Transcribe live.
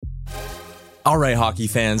All right, hockey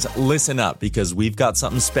fans, listen up because we've got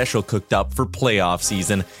something special cooked up for playoff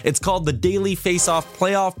season. It's called the Daily Face-Off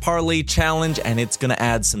Playoff Parlay Challenge, and it's going to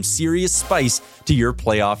add some serious spice to your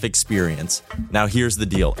playoff experience. Now, here's the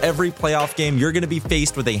deal. Every playoff game, you're going to be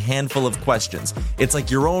faced with a handful of questions. It's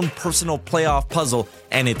like your own personal playoff puzzle,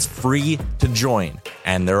 and it's free to join.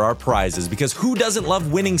 And there are prizes, because who doesn't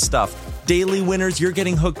love winning stuff? Daily winners, you're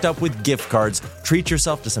getting hooked up with gift cards. Treat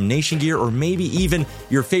yourself to some Nation gear or maybe even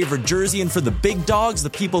your favorite jersey. And for the big dogs, the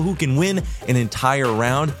people who can win an entire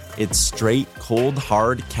round, it's straight, cold,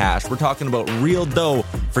 hard cash. We're talking about real dough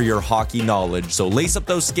for your hockey knowledge. So lace up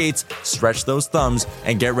those skates, stretch those thumbs,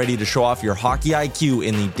 and get ready to show off your hockey IQ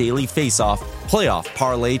in the Daily Face-Off Playoff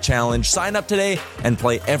Parlay Challenge. Sign up today and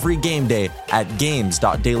play every game day at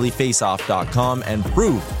games.dailyfaceoff.com and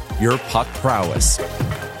prove your puck prowess.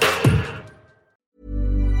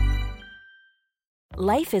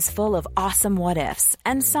 Life is full of awesome what-ifs,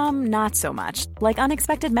 and some not so much, like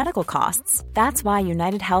unexpected medical costs. That's why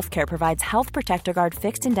United Healthcare provides Health Protector Guard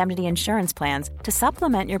fixed indemnity insurance plans to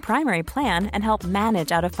supplement your primary plan and help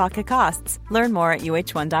manage out-of-pocket costs. Learn more at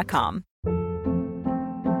uh1.com.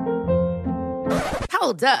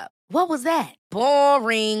 Hold up. What was that?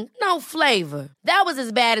 Boring. No flavor. That was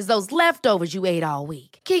as bad as those leftovers you ate all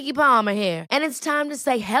week. Keke Palmer here, and it's time to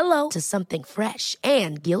say hello to something fresh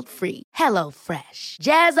and guilt-free. HelloFresh.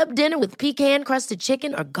 Jazz up dinner with pecan-crusted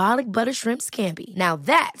chicken or garlic butter shrimp scampi. Now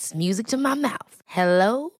that's music to my mouth.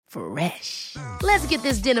 HelloFresh. Let's get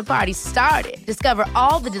this dinner party started. Discover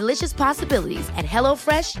all the delicious possibilities at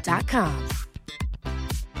HelloFresh.com.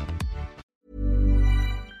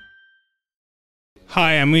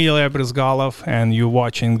 Hi, I'm Ilya Brizgalov, and you're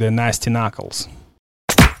watching the Nasty Knuckles.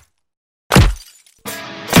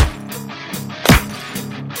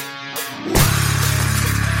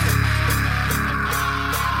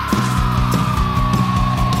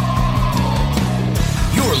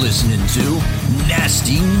 You're listening to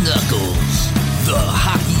Nasty Knuckles, the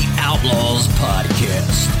Hockey Outlaws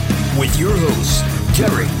podcast, with your hosts,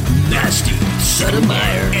 Derek Nasty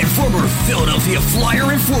Sotomayor and former Philadelphia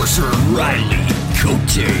Flyer enforcer Riley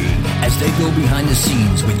Cote, as they go behind the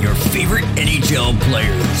scenes with your favorite NHL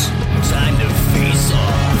players. Time to face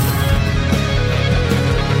off.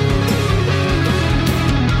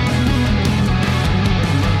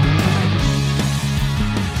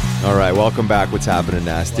 All right, welcome back. What's happening,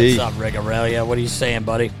 Nasty? What's up, Rick Aurelia? What are you saying,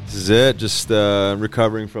 buddy? This is it. Just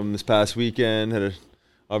recovering from this past weekend. Had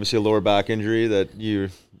obviously a lower back injury that you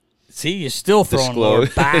see. You're still throwing lower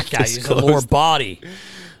back at you, the lower body.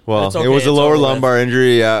 Well, okay, it was a lower lumbar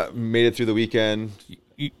injury. Made it through the weekend.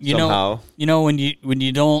 Somehow. When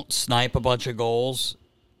you don't snipe a bunch of goals,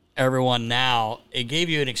 everyone now, it gave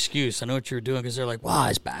you an excuse. I know what you were doing because they're like, "Wow,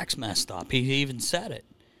 his back's messed up." He even said it.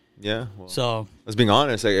 Yeah. Well, so I was being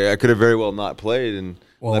honest. I could have very well not played, and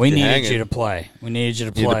we needed you to play. We needed you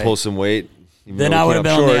to play. You need to pull some weight. Then I would have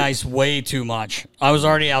been on the ice way too much. I was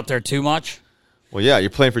already out there too much. Well, yeah, you're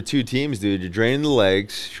playing for two teams, dude. You're draining the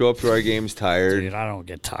legs. Show up to our games tired. Dude, I don't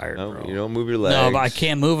get tired, bro. You don't move your legs. No, but I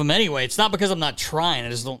can't move them anyway. It's not because I'm not trying.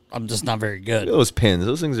 I'm just not very good. Those pins,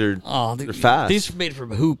 those things they're fast. These are made for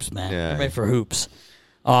hoops, man. Yeah. They're made for hoops.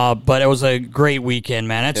 But it was a great weekend,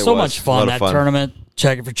 man. It's so much fun, that tournament.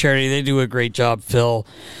 Check It for Charity. They do a great job. Phil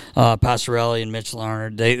Pastorelli and Mitch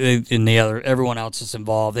Larnard, they and everyone else that's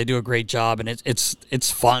involved. They do a great job, and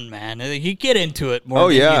it's fun, man. You get into it more. Oh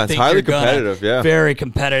than yeah, you it's think highly competitive. Yeah, very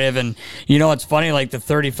competitive. And it's funny, like the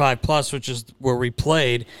 35 plus, which is where we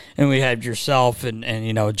played, and we had yourself and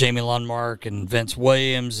Jamie Lundmark and Vince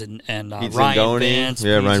Williams and Ryan Vance,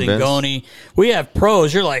 Ryan Zingoni. We have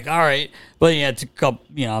pros. You're like, all right, but you had to come,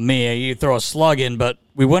 me. You throw a slug in, but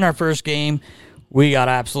we win our first game. We got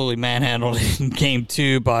absolutely manhandled in game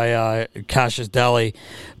 2 by Cassius Deli,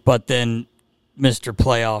 but then Mr.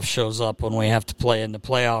 Playoff shows up when we have to play in the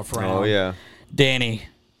playoff round. Oh, yeah. Danny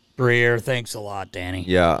Briere, thanks a lot, Danny.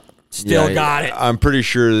 Yeah. Still got it. I'm pretty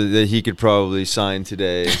sure that he could probably sign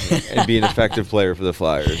today and be an effective player for the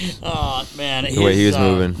Flyers. Oh, man. The way he was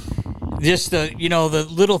moving. Just the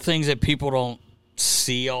little things that people don't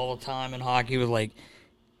see all the time in hockey with, like,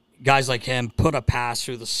 guys like him put a pass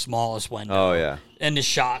through the smallest window. Oh, yeah. And the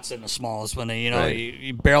shots in the smallest window. Right.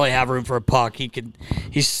 You barely have room for a puck. He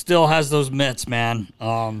still has those mitts, man.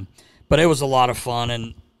 But it was a lot of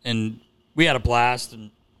fun, and we had a blast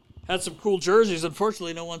and had some cool jerseys.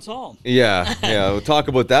 Unfortunately, no one saw them. Yeah. We'll talk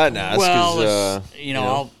about that now.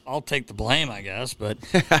 Well, I'll take the blame, I guess. But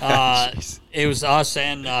it was us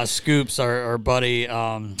and Scoops, our buddy,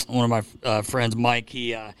 one of my friends, Mike.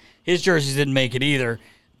 His jerseys didn't make it either.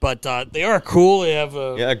 But they are cool. They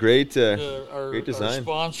have great design. Our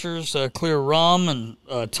sponsors, Clear Rum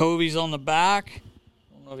and Toby's on the back.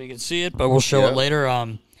 I don't know if you can see it, but we'll show it later.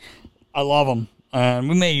 I love them.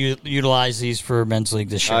 We may utilize these for men's league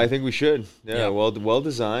this year. I think we should. Yeah, well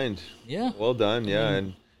designed. Yeah, well done. Yeah,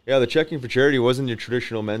 and the checking for charity wasn't your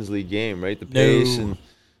traditional men's league game, right? The pace and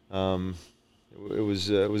it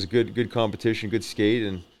was good competition, good skate,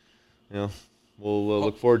 and we'll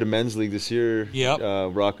look forward to men's league this year.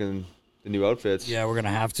 Rocking the new outfits. Yeah, we're gonna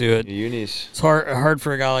have to. Unis. It's hard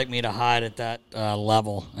for a guy like me to hide at that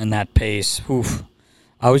level and that pace. Oof.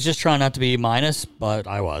 I was just trying not to be minus, but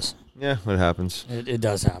I was. Yeah, it happens. It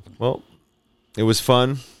does happen. Well, it was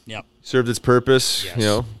fun. Yep. Served its purpose.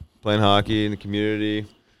 Yes. Playing hockey in the community.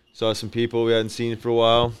 Saw some people we hadn't seen for a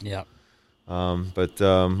while. Yep. But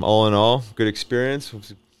all in all, good experience.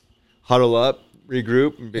 Huddle up,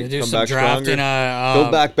 regroup, and come back stronger.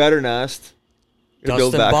 Build back better, Nast.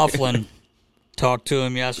 Dustin Bufflin. Talked to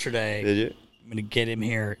him yesterday. Did you? I'm going to get him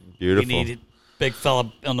here. Beautiful. We need a big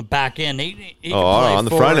fella on the back end. He can play on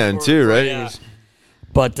the front end too, right? Yeah.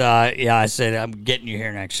 But, I said, I'm getting you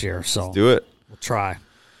here next year. So let's do it. We'll try.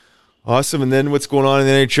 Awesome. And then what's going on in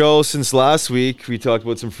the NHL since last week? We talked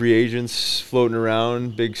about some free agents floating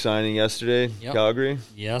around. Big signing yesterday, Calgary.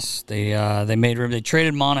 Yes, they made room. They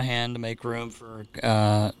traded Monahan to make room for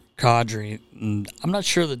Kadri. And I'm not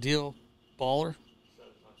sure the deal, baller.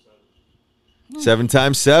 7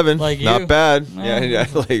 times 7, like not bad. Yeah,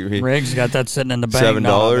 like me. Riggs got that sitting in the bank.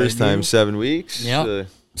 $7 times 7 weeks. Yeah,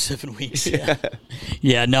 7 weeks.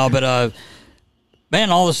 Yeah. No, but man,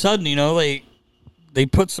 all of a sudden, they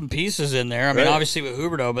put some pieces in there. I mean, obviously with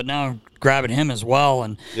Huberdeau, but now grabbing him as well.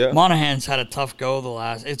 And Monahan's had a tough go the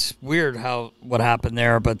last. It's weird what happened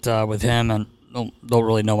there, but with him, and don't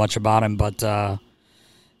really know much about him, but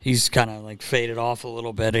he's kind of like faded off a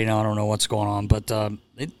little bit. I don't know what's going on, but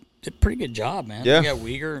they did a pretty good job, man. Yeah, they got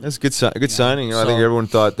Uyghur. That's good signing. I think everyone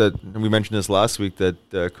thought that, and we mentioned this last week,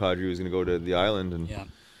 that Kadri was going to go to the island,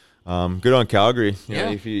 and good on Calgary.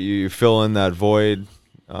 If you fill in that void.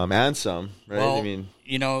 And some, right? Well, I mean,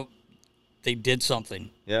 they did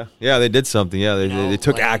something. Yeah, they did something. Yeah, they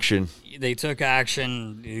took action. They took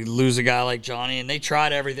action. You lose a guy like Johnny, and they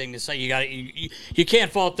tried everything to say you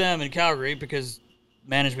can't fault them in Calgary because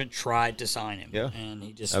management tried to sign him. Yeah, and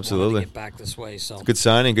he just wanted to get back this way. So good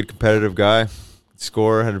signing, good competitive guy, good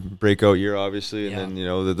scorer, had a breakout year obviously, and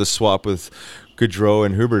then the swap with Gaudreau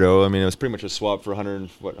and Huberdeau. I mean, it was pretty much a swap for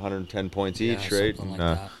 110 points each, right? Something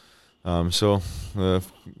like that. So the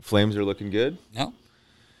Flames are looking good. No.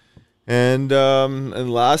 And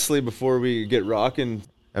lastly, before we get rocking,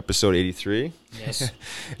 episode 83. Yes.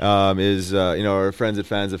 Is our friends at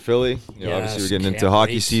Fans of Philly. Obviously we're getting into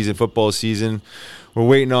hockey season, football season. We're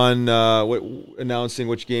waiting on announcing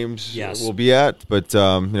which games we'll be at, but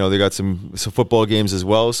they got some football games as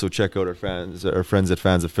well. So check out our friends at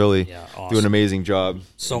Fans of Philly. Yeah, awesome. Do an amazing job.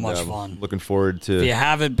 So much fun. Looking forward to. If you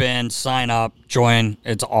haven't been, sign up, join.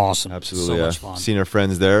 It's awesome. Absolutely, so much fun. Seen our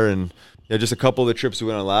friends there, and just a couple of the trips we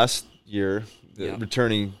went on last year.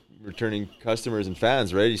 Returning customers and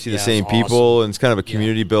fans, right? You see the same people, and it's kind of a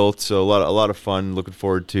community built. So a lot of fun. Looking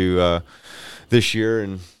forward to this year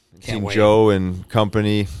and. Seeing Joe and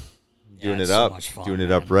company doing it up, doing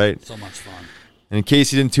it up right. So much fun. And in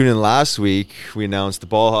case you didn't tune in last week, we announced the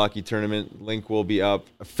ball hockey tournament. Link will be up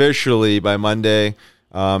officially by Monday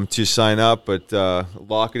to sign up, but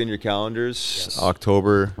lock it in your calendars. Yes.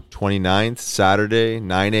 October 29th, Saturday,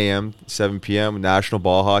 9 a.m., 7 p.m., National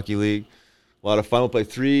Ball Hockey League. A lot of fun. We'll play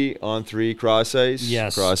 3-on-3 cross ice.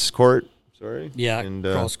 Yes. Cross court. Sorry. Yeah, and,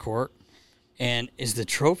 cross court. And is the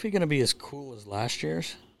trophy going to be as cool as last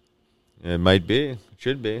year's? It might be. It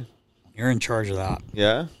should be. You're in charge of that.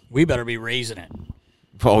 Yeah? We better be raising it.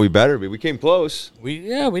 Oh, we better be. We came close. We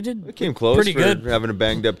did. We came close pretty for good. Having a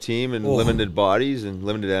banged-up team and limited bodies and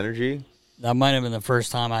limited energy. That might have been the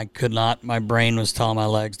first time I could not. My brain was telling my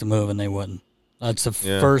legs to move, and they wouldn't. That's the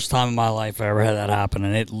first time in my life I ever had that happen,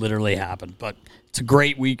 and it literally happened. But it's a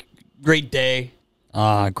great week, great day,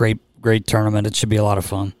 great tournament. It should be a lot of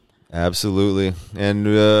fun. Absolutely. And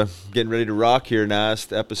getting ready to rock here,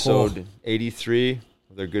 Nast, episode 83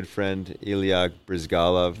 with our good friend Ilya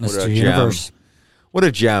Bryzgalov. Mr. Universe. What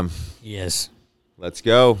a gem. Yes. Let's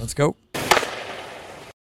go. Let's go.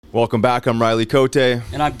 Welcome back. I'm Riley Cote.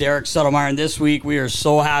 And I'm Derek Settlemeyer. And this week we are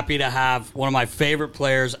so happy to have one of my favorite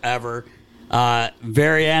players ever.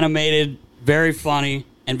 Very animated, very funny,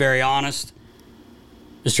 and very honest.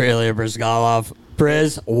 Mr. Ilya Bryzgalov.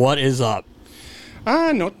 Briz, what is up?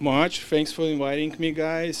 Not much. Thanks for inviting me,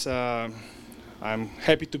 guys. I'm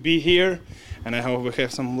happy to be here, and I hope we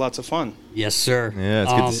have lots of fun. Yes, sir. Yeah,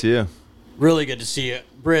 it's good to see you. Really good to see you.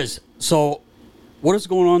 Briz, so what is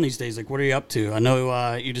going on these days? Like, what are you up to? I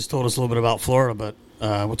know you just told us a little bit about Florida, but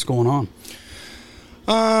what's going on?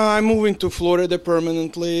 I'm moving to Florida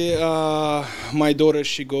permanently. My daughter,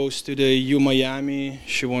 she goes to the U Miami.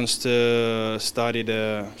 She wants to study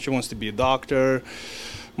she wants to be a doctor.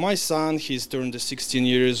 My son, he's turned 16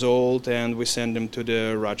 years old, and we send him to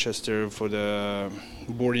the Rochester for the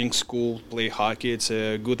boarding school, play hockey. It's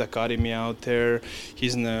a good academy out there.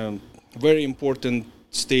 He's in a very important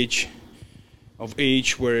stage of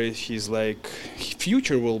age where he's like,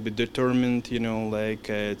 future will be determined,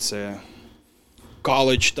 it's a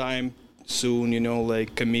college time soon,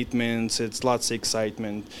 like commitments, it's lots of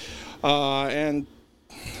excitement. And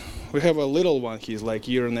we have a little one, he's like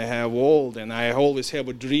a year and a half old, and I always have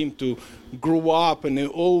a dream to grow up in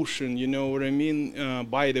the ocean, you know what I mean,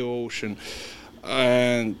 by the ocean.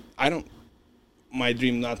 And my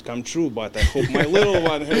dream not come true, but I hope my little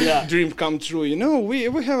one dream come true. We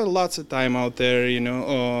have lots of time out there,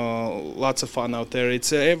 lots of fun out there.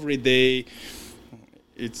 It's every day.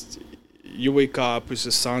 You wake up, the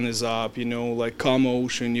sun is up, like calm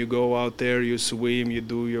ocean. You go out there, you swim, you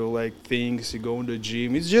do your things, you go in the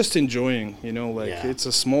gym. It's just enjoying, It's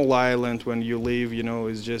a small island when you live,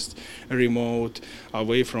 it's just remote,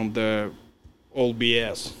 away from the old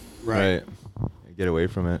BS. Right. Get away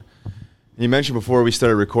from it. You mentioned before we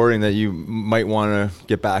started recording that you might want to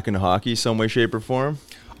get back into hockey some way, shape, or form.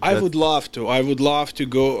 I would love to. I would love to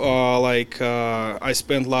go. I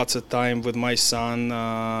spent lots of time with my son,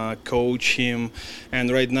 coach him, and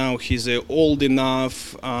right now he's old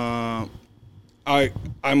enough. I'm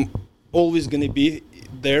always gonna be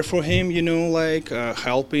there for him,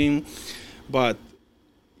 helping. But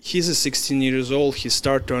he's 16 years old. He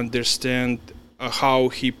start to understand how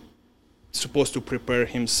he supposed to prepare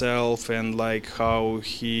himself and how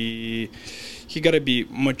he gotta be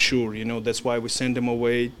mature, that's why we send him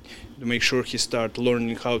away to make sure he start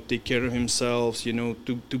learning how to take care of himself,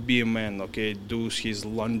 to be a man, do his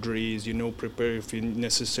laundries, prepare if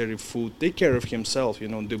necessary food, take care of himself,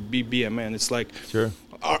 to be a man. It's like sure.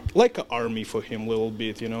 Like an army for him a little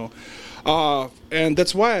bit, and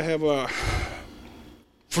that's why I have a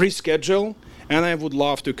free schedule. And I would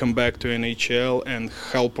love to come back to NHL and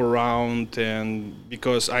help around, and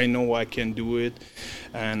because I know I can do it,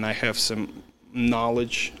 and I have some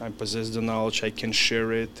knowledge, I possess the knowledge, I can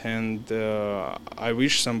share it, and I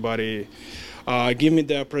wish somebody give me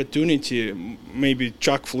the opportunity. Maybe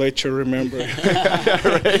Chuck Fletcher, remember?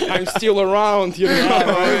 Right. I'm still around,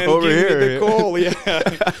 and over give here. me the call.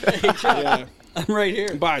 Yeah. I'm right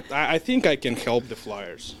here. But I think I can help the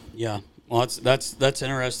Flyers. Yeah. Well, that's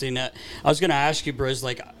interesting. I was going to ask you, Briz,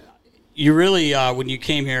 you really, when you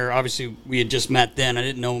came here, obviously we had just met then. I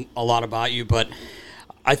didn't know a lot about you, but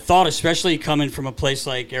I thought, especially coming from a place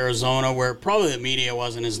like Arizona, where probably the media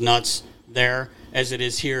wasn't as nuts there as it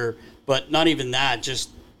is here, but not even that, just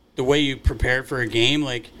the way you prepared for a game,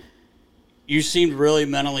 you seemed really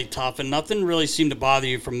mentally tough, and nothing really seemed to bother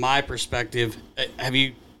you from my perspective. Have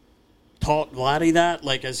you taught Vladdy that,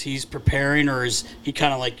 as he's preparing, or is he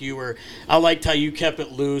kind of like you were? I liked how you kept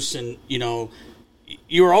it loose, and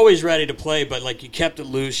you were always ready to play, but you kept it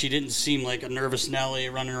loose. You didn't seem like a nervous Nelly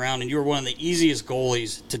running around, and you were one of the easiest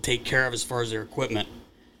goalies to take care of as far as their equipment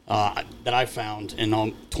that I found in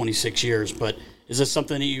all 26 years. But is this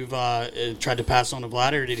something that you've tried to pass on to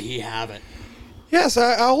Vladdy, or did he have it? Yes,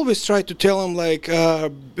 I always try to tell him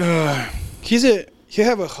he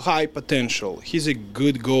have a high potential. He's a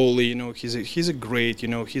good goalie, he's a great,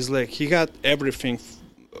 he got everything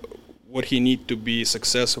what he need to be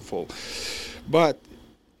successful. But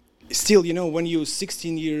still, when you're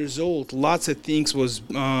 16 years old, lots of things was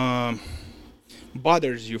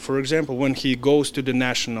bothers you. For example, when he goes to the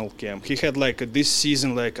national camp, he had this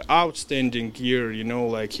season outstanding year,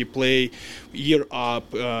 he play year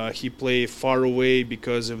up, he play far away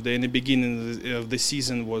because of in the beginning of the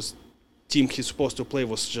season was team he's supposed to play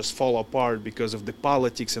was just fall apart because of the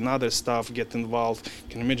politics and other stuff get involved.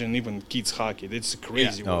 Can you imagine even kids hockey? It's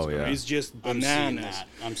crazy. Yeah. It's just bananas.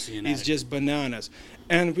 I'm seeing that. It's just bananas.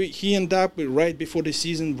 And he ended up right before the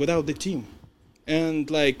season without the team. And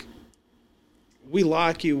we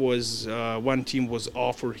lucky was one team was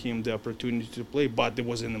offered him the opportunity to play, but it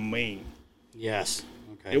was in the main. Yes.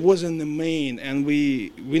 Okay. It was in the main, and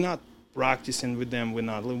we not practicing with them.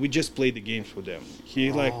 We just play the games with them.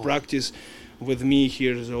 He practice with me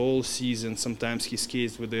here the whole season. Sometimes he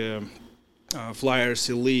skates with the Flyers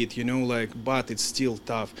elite, but it's still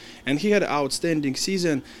tough. And he had an outstanding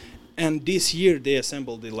season. And this year they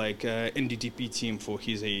assembled the NDTP team for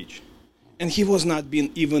his age, and he was not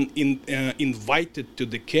being even invited to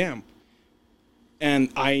the camp. and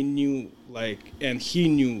I knew, like, and he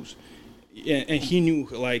knew,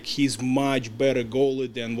 like, he's much better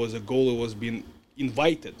goalie than was a goalie was being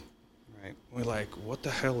invited. Right. We're like, what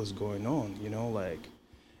the hell is going on? You know, like,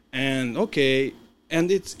 and okay, and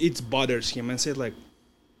it bothers him, and said like,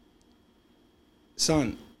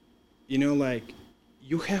 son, you know, like,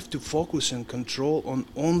 you have to focus and control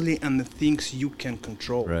on the things you can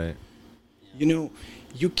control. Right. You know,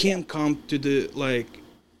 you can't come to the, like,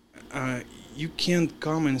 you can't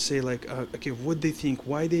come and say like, okay, what they think,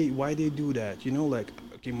 why they do that, you know, like,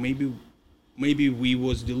 okay, maybe we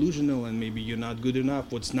was delusional and maybe you're not good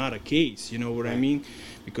enough. What's not a case, you know what I mean?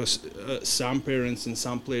 Because some parents and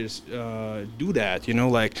some players do that, you know,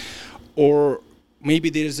 like, or maybe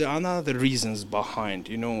there's another reasons behind,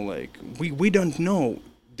 you know, like, we don't know.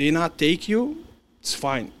 They not take you, it's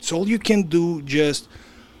fine. So all you can do, just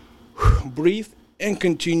breathe and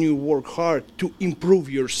continue work hard to improve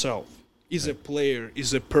yourself. Is a player,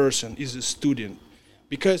 is a person, is a student,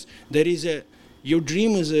 because there is your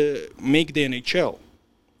dream is make the NHL,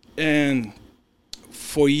 and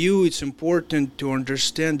for you it's important to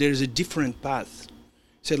understand there is a different path.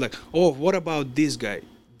 Say like, oh, what about this guy?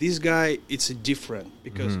 This guy, it's a different,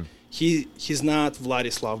 because he's not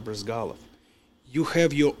Vladislav Brizgalov. You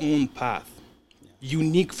have your own path,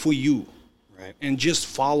 unique for you. Right. And just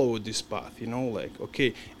follow this path, you know, like,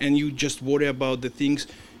 okay, and you just worry about the things.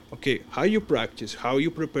 Okay, how you practice, how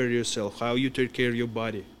you prepare yourself, how you take care of your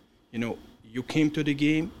body. You know, you came to the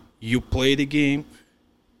game, you play the game,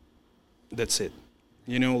 that's it.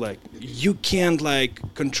 You know, like, you can't, like,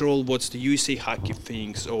 control what's the USA Hockey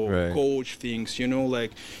things or coach things, you know,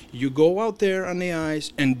 like, you go out there on the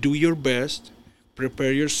ice and do your best,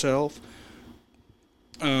 prepare yourself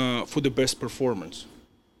for the best performance.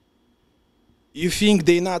 You think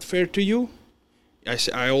they're not fair to you?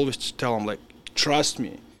 I always tell them, like, trust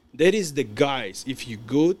me. That is the guys. If you're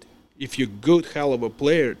good hell of a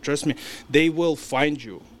player, trust me, they will find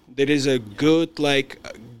you. There is a good, like,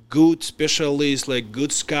 good specialists, like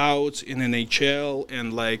good scouts in NHL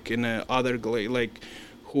and like in other, like,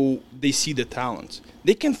 who they see the talents.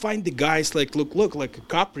 They can find the guys like look like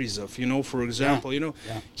Kaprizov, you know, for example, you know,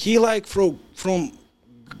 he like from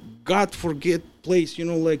God forget place, you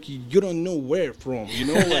know, like you don't know where from, you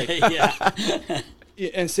know, like.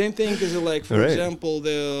 And same thing is like, for example,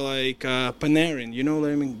 the like Panarin, you know what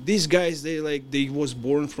I mean? These guys, they was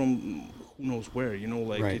born from who knows where, you know,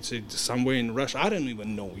 like it's somewhere in Russia. I don't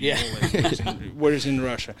even know, you know, like where's in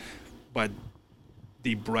Russia, but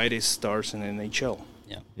the brightest stars in NHL.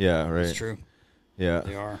 Yeah, right. It's true. Yeah,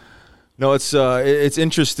 they are. No, it's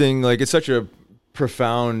interesting. Like, it's such a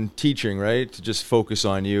profound teaching, right? To just focus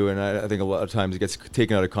on you, and I think a lot of times it gets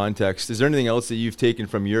taken out of context. Is there anything else that you've taken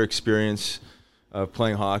from your experience of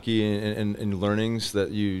playing hockey and learnings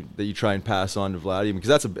that you try and pass on to Vladdy? Because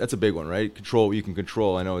that's a big one, right? Control what you can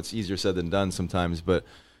control. I know it's easier said than done sometimes, but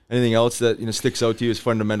anything else that, you know, sticks out to you as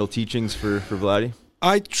fundamental teachings for Vladdy?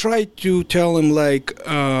 I try to tell him, like,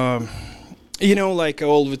 you know, like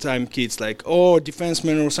all the time kids, like, oh,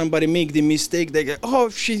 defenseman or somebody make the mistake, they go, oh,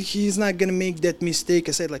 he's not gonna make that mistake.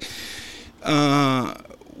 I said, like,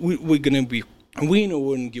 we're gonna be winner,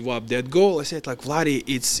 wouldn't give up that goal. I said, like, Vladdy,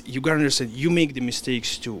 you gotta understand, you make the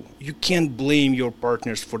mistakes too. You can't blame your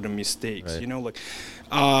partners for the mistakes, you know, like,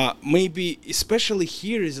 maybe especially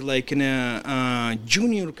here is like in a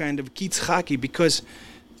junior kind of kids hockey, because,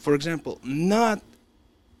 for example, not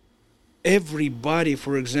everybody,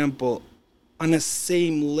 for example, on the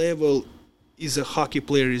same level is a hockey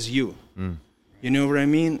player as you. You know what I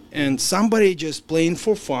mean? And somebody just playing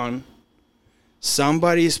for fun,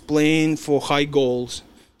 somebody is playing for high goals,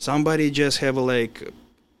 somebody just have like,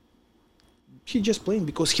 he just playing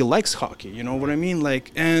because he likes hockey, you know what I mean?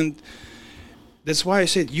 Like, and that's why I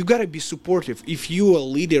said you gotta be supportive. If you are a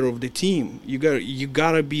leader of the team, you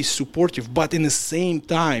gotta be supportive, but in the same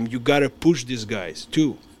time you gotta push these guys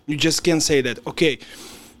too. You just can't say that, okay,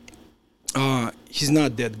 he's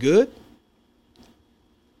not that good.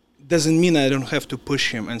 Doesn't mean I don't have to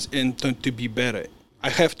push him and to be better. I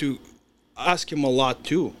have to ask him a lot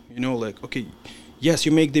too. You know, like, okay, yes,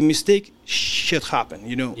 you make the mistake, shit happen,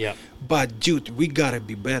 you know. Yeah. But dude, we gotta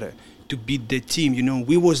be better to beat the team. You know,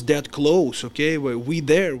 we was that close. Okay, we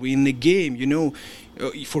in the game. You know,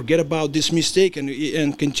 forget about this mistake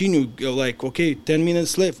and continue. Like, okay, 10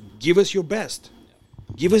 minutes left. Give us your best.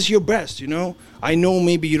 Give us your best, you know. I know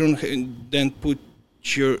maybe you don't then put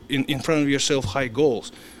in front of yourself high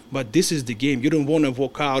goals, but this is the game. You don't want to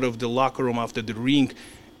walk out of the locker room after the rink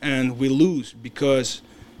and we lose because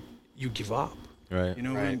you give up. Right. You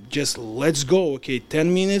know, just let's go. Okay,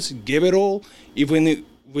 10 minutes, give it all. Even if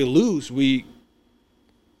we lose, we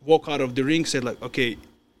walk out of the ring, said like, okay,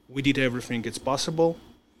 we did everything it's possible.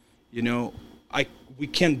 You know, we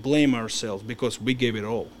can't blame ourselves because we gave it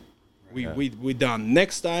all. We done.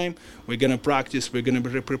 Next time we're gonna practice. We're gonna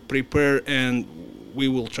prepare, and we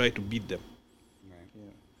will try to beat them. Right.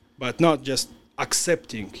 Yeah. But not just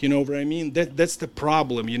accepting. You know what I mean? That's the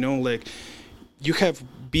problem. You know, like you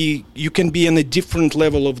can be on a different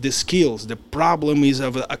level of the skills. The problem is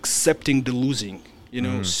of accepting the losing. You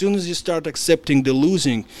know, as soon as you start accepting the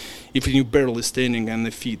losing, if you're barely standing on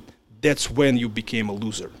the feet, that's when you became a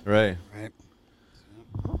loser. Right.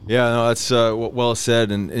 Yeah, no, that's well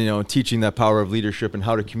said, and you know, teaching that power of leadership and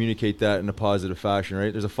how to communicate that in a positive fashion,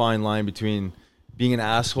 right? There's a fine line between being an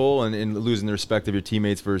asshole and losing the respect of your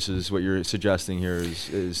teammates versus what you're suggesting here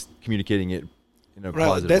is communicating it in a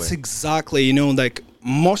positive way. That's exactly, you know, like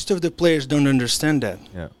most of the players don't understand that.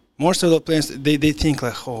 Yeah. Most of the players, they think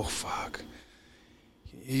like, oh, fuck,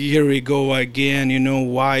 here we go again, you know,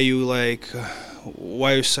 why you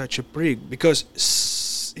such a prick? Because,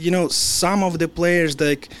 you know, some of the players,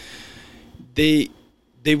 like, they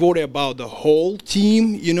worry about the whole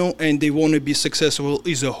team, you know, and they want to be successful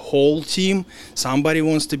as a whole team. Somebody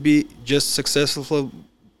wants to be just successful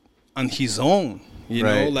on his own, you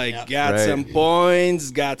know, like got some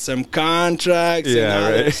points, got some contracts and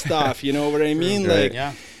other stuff, you know what I mean?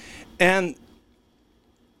 And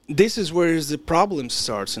this is where the problem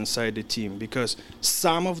starts inside the team, because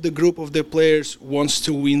some of the group of the players wants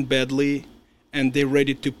to win badly and they're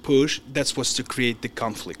ready to push. That's what's to create the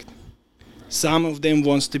conflict. Some of them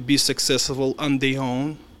wants to be successful on their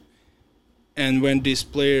own, and when these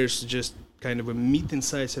players just kind of meet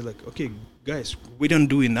inside, say like, okay, guys, we don't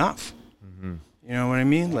do enough. Mm-hmm. You know what I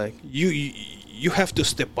mean? Like you have to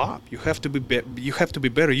step up. You have to be you have to be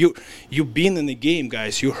better. You've been in the game,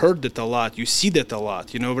 guys. You heard that a lot. You see that a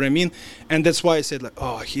lot. You know what I mean? And that's why I said like,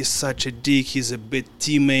 oh, he's such a dick. He's a bad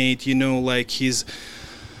teammate. You know, like he's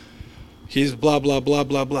blah blah blah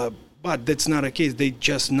blah blah. But that's not the case. They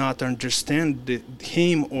just not understand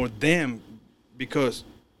him or them, because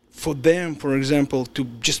for them, for example, to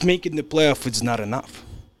just make it in the playoff, it's not enough.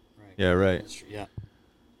 Right. Yeah, right.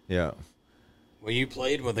 Yeah. Well, you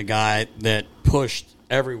played with a guy that pushed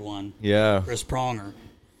everyone. Yeah. Chris Pronger,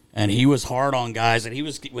 and he was hard on guys. And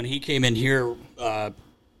when he came in here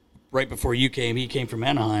right before you came. He came from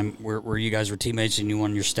Anaheim, where you guys were teammates, and you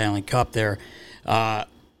won your Stanley Cup there.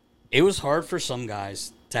 It was hard for some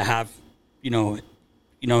guys to have, he'd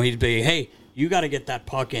be, hey, you got to get that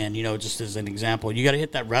puck in, just as an example. You got to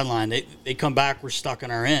hit that red line. They come back, we're stuck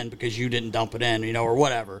in our end because you didn't dump it in, or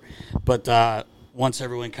whatever. But once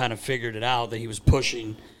everyone kind of figured it out that he was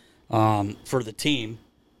pushing for the team,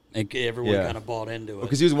 everyone kind of bought into it.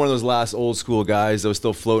 Because he was one of those last old school guys that was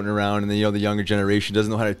still floating around, and then, the younger generation doesn't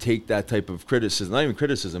know how to take that type of criticism. Not even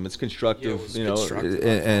criticism, it's constructive,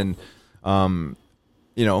 constructive.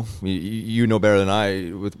 You know better than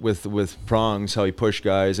I with Prongs, how he pushed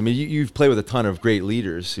guys. I mean, you've played with a ton of great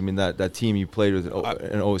leaders. I mean, that team you played with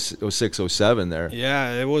in 06, 07 there.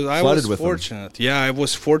 Yeah, I was fortunate. Yeah, I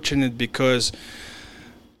was fortunate because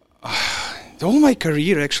all my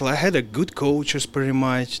career, actually, I had a good coaches pretty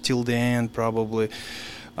much till the end, probably.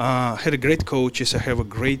 I had a great coaches. I have a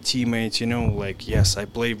great teammates, yes, I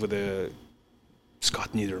played with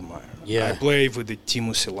Scott Niedermayer. Yeah. I played with the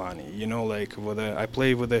Timo Silani, I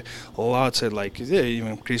played with lots of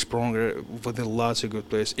even Chris Pronger, with lots of good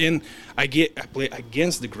players. And I play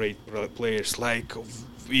against the great players, like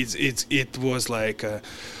it was like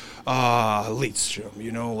Lidstrom,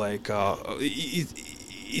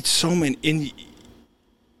 it's so many, and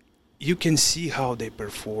you can see how they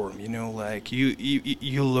perform, you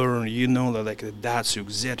learn, that like the Datsuk,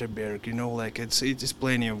 Zetterberg, it's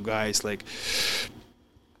plenty of guys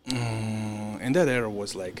and that era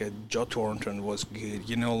was Joe Thornton was good,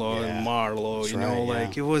 Marlowe,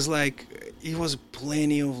 it was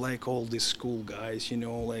plenty of all these school guys,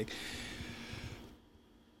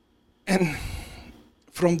 and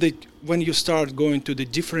from when you start going to the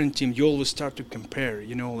different team, you always start to compare,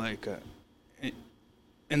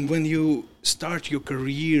 and when you start your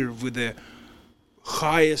career with the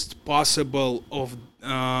highest possible of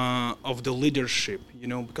the leadership,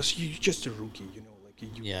 because you're just a rookie,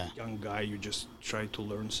 young guy, you just try to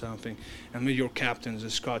learn something, and with your captains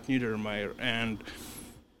is Scott Niedermayer, and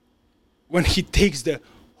when he takes the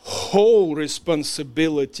whole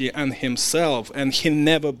responsibility on himself, and he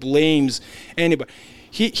never blames anybody,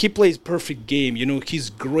 he plays perfect game, he's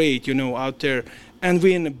great, out there. And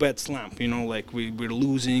we're in a bad slump, we're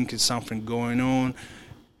losing, there's something going on.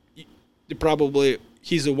 Probably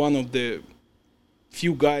he's one of the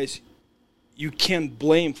few guys you can't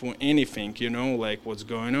blame for anything, you know, like what's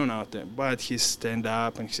going on out there. But he stand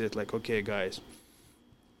up and he said, like, okay, guys,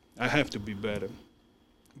 I have to be better.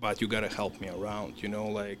 But you gotta help me around, you know,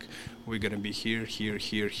 like we're gonna be here.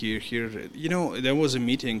 You know, there was a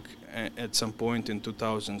meeting at some point in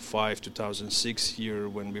 2005, 2006 here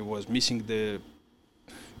when we're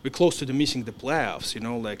close to missing the playoffs, you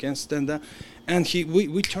know, like and stand up, and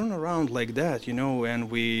we turn around like that, you know, and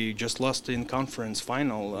we just lost in conference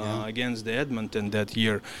final against the Edmonton that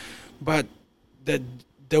year, but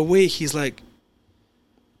the way he's like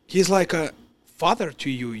a father to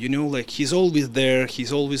you, you know, like he's always there,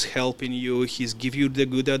 he's always helping you, he's give you the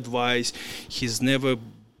good advice, he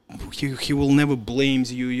will never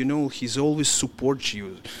blames you, you know, he's always supports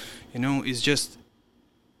you, you know, it's just,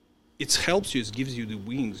 it helps you, it gives you the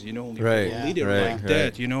wings, you know, right, a leader like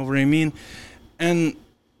that, you know what I mean? And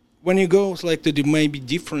when you go like to the maybe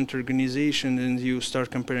different organization and you start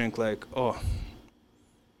comparing like, oh,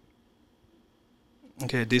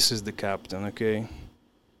 okay, this is the captain, okay,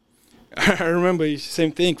 I remember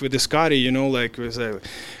same thing with the Scotty, you know, like it was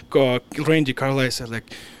Randy Carlisle said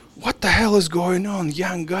like, what the hell is going on?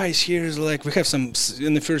 Young guys here is like, we have some,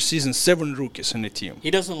 in the first season, 7 rookies in the team.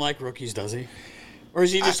 He doesn't like rookies, does he? Or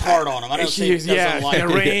is he just hard on him? I don't think he doesn't like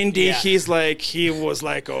Randy, he's like, he was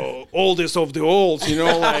like oldest of the old, you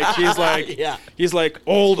know, like he's like, he's like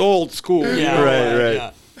old school. Yeah, right.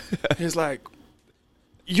 Yeah. He's like,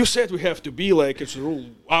 you said we have to be like, it's a rule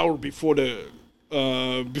hour before the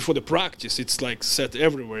practice, it's like set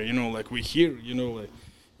everywhere, you know, like we hear, you know, like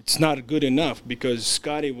it's not good enough because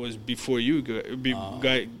Scotty was before you,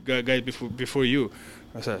 guy before you.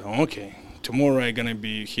 I said, okay, tomorrow I'm gonna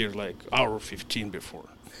be here like hour 15 before.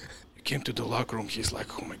 He came to the locker room, he's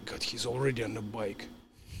like, oh my God, he's already on the bike.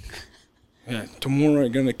 Yeah, tomorrow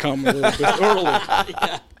I'm gonna come a little bit early.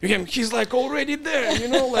 Again, he's like already there, you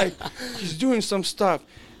know, like he's doing some stuff.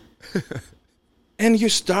 And you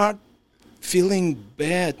start feeling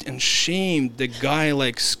bad and shamed. The guy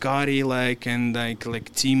like Scotty, like and like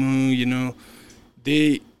Timu, you know,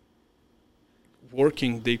 they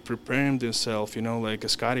preparing themselves, you know, like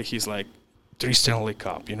Scotty, he's like 3 Stanley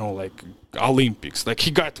Cup, you know, like Olympics, like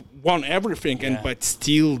he won everything, and but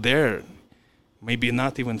still there, maybe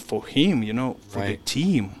not even for him, you know, for the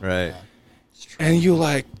team, right? And you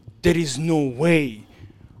like, there is no way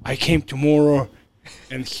I came tomorrow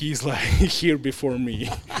and he's like here before me.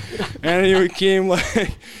 And you came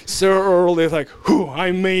like so early, like,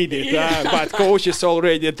 I made it. But coach is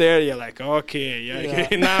already there. You're like, okay,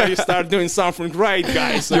 now you start doing something right,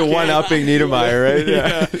 guys. You're one-upping Niedermayer, right?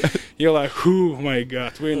 Yeah. You're like, oh my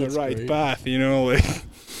God, we're in the right path, you know, like.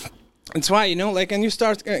 That's why, you know, like, and you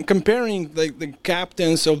start comparing, like, the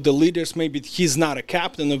captains of the leaders. Maybe he's not a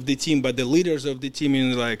captain of the team, but the leaders of the team,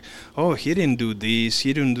 and like, oh, he didn't do this,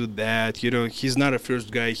 he didn't do that, you know, he's not a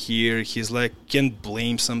first guy here. He's like, can't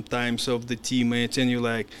blame sometimes of the teammates, and you're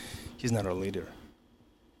like, he's not a leader,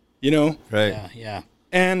 you know? Right. Yeah.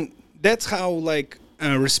 And that's how, like,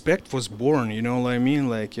 respect was born, you know what I mean?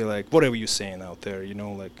 Like, you're like, whatever you're saying out there, you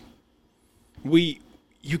know, like,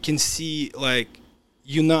 you can see, like,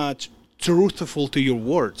 you're not truthful to your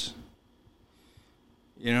words.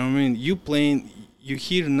 You know what I mean? You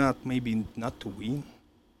here maybe not to win.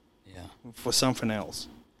 Yeah. For something else.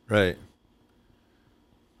 Right.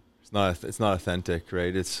 It's not authentic,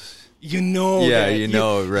 right? It's you know. Yeah, that. you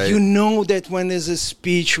know, right? You know that when there's a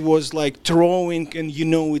speech was like throwing, and you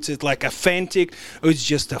know it's like authentic, or it's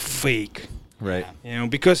just a fake. Right. You know,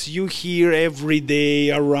 because you hear every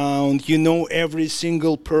day around, you know every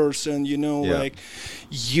single person, you know, like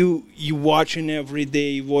you watching every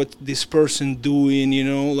day what this person doing, you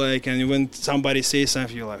know, like, and when somebody says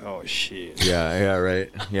something, you're like, oh shit. Yeah,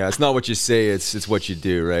 right. Yeah, it's not what you say, it's what you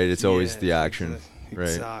do, right? It's always the action. Right.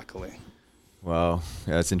 Exactly. Wow.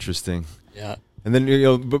 Yeah, that's interesting. Yeah. And then,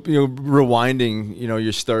 rewinding,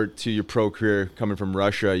 your start to your pro career coming from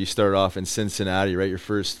Russia, you started off in Cincinnati, right? Your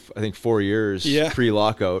first, I think, 4 years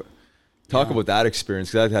pre-lockout. Talk about that experience,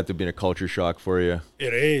 because that had to have been a culture shock for you.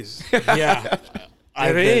 It is. Yeah.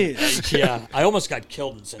 It is. Yeah. I almost got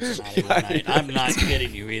killed in Cincinnati one night. I'm not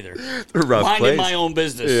kidding you either. A rough Minding place. my own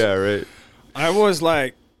business. Yeah, right. I was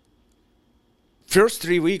like, first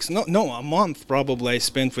 3 weeks, a month probably I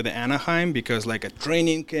spent with Anaheim, because like a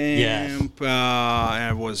training camp,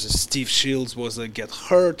 I was Steve Shields was get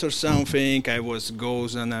hurt or something. I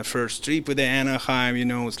goes on a first trip with the Anaheim,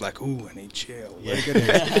 it's like, ooh, NHL. Like,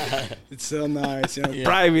 it's so nice,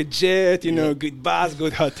 private jet, good bus,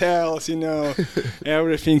 good hotels,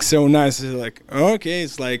 everything's so nice. It's like, okay,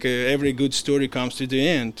 it's like every good story comes to the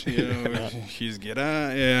end. He's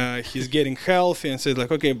getting healthy, and said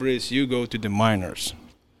like, okay, Brice, you go to the minors.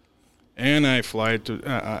 And I flew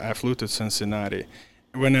to Cincinnati.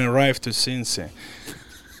 When I arrived to Cincy,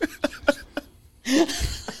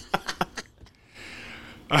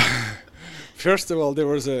 first of all,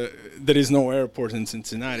 there is no airport in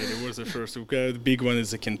Cincinnati. There was the big one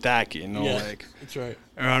is Kentucky, that's right.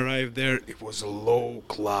 I arrived there, it was low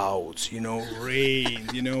clouds,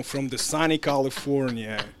 rain, from the sunny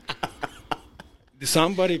California.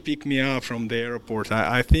 Somebody picked me up from the airport.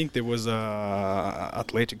 I think there was a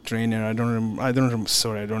athletic trainer. I don't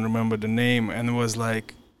remember the name. And it was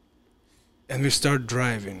like, and we start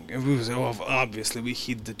driving. And we was obviously we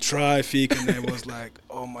hit the traffic, and I was like,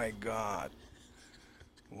 oh my God,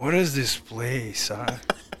 what is this place? Huh?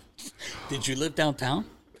 Did you live downtown?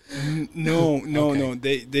 No.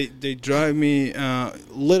 They drive me a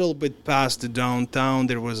little bit past the downtown.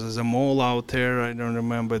 There was a mall out there. I don't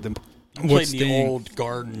remember the. What's the old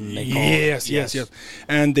garden? Yes.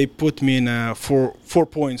 And they put me in a Four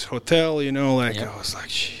Points hotel. I was like,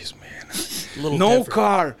 jeez, man. No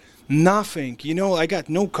car, nothing. I got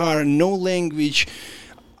no car, no language,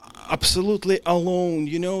 absolutely alone.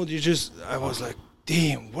 I was like,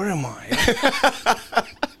 damn, where am I?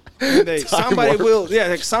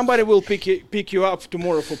 Somebody will pick you up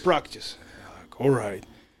tomorrow for practice. Like, all right.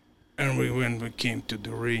 And we came to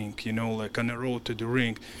the rink, on the road to the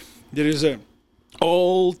rink. There is a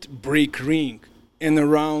old brick rink, and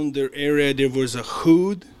around the area there was a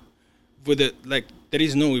hood with there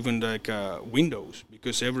is no even windows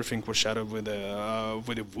because everything was shut up with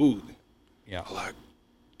a wood. Yeah. Like,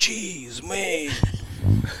 jeez, man.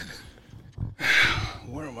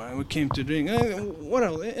 Where am I? We came to drink. What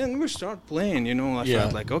else? And we start playing. I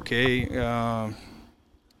felt like okay.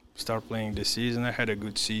 Start playing the season. I had a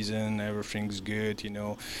good season. Everything's good.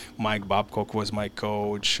 Mike Babcock was my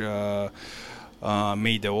coach.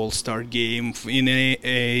 Made the All-Star game in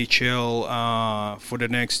AHL for the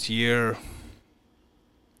next year.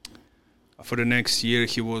 For the next year,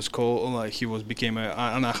 he was became an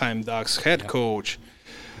Anaheim Ducks head coach.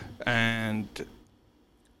 And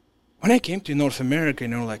when I came to North America,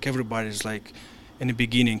 everybody's like, in the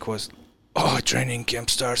beginning was, training camp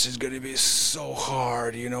starts. It's going to be so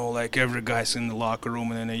hard, every guy's in the locker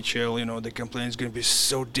room in NHL, they complain it's going to be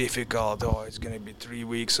so difficult. It's going to be 3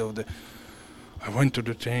 weeks of the... I went to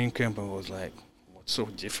the training camp and was like, what's so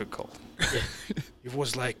difficult? It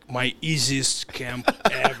was like my easiest camp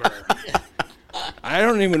ever. I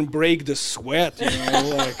don't even break the sweat,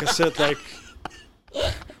 I said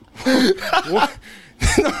what?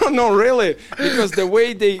 No, really, because the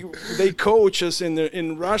way they coach us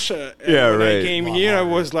in Russia, when I came here, I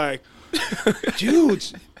was like, dude,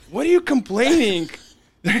 what are you complaining?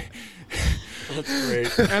 That's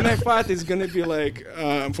great. And I thought it's gonna be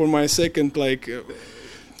for my second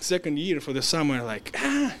year for the summer,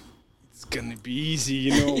 it's gonna be easy,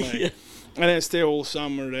 And I stay all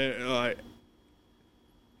summer there,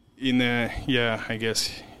 I guess.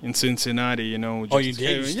 In Cincinnati, you did? You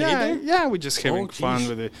stayed there? Yeah, we're just having fun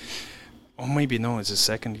with it. Or maybe, no, it's the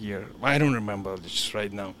second year. I don't remember just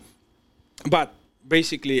right now. But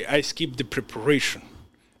basically, I skipped the preparation.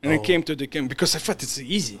 And I came to the camp because I thought it's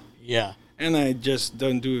easy. Yeah. And I just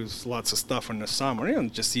don't do lots of stuff in the summer,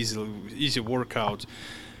 just easy workouts.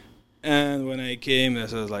 And when I came, I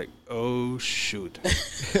was like, oh, shoot.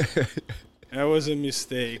 That was a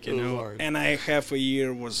mistake, And half a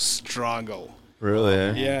year was struggle. Really?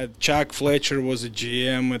 Eh? Yeah, Chuck Fletcher was a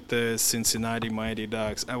GM at the Cincinnati Mighty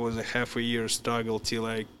Ducks. I was a half a year struggle till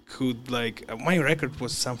I could my record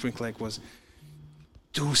was something was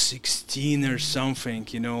 216 or something,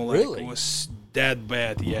 Really? It was that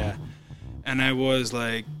bad, yeah. And I was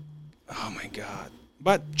like, oh my God.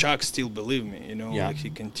 But Chuck still believed me, he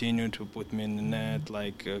continued to put me in the net,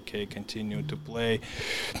 continue to play.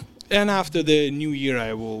 And after the new year,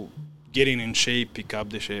 I will getting in shape, pick up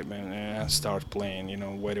the shape, and start playing,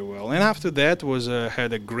 very well. And after that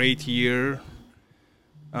had a great year.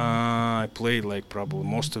 I played probably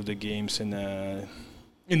most of the games in the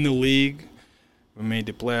league. We made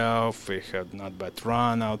the playoff. We had not bad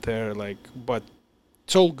run out there, but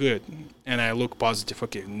it's all good. And I look positive.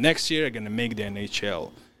 Okay, next year I'm gonna make the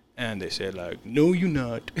NHL. And they said no, you're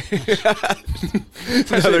not.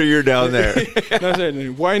 Another year down there. I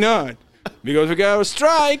said, why not? Because we got a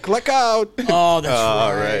strike, look out. Oh,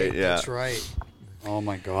 that's right. Yeah. That's right. Oh,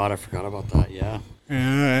 my God, I forgot about that, yeah.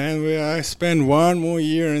 And I spent one more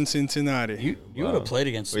year in Cincinnati. You would have played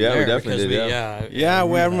against them we there. definitely did,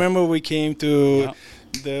 I remember we came to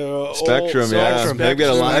the Spectrum, Spectrum. They've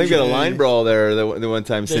got a line brawl there the one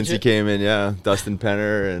time since he came in, Dustin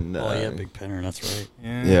Penner and... Big Penner, that's right.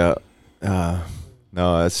 Yeah.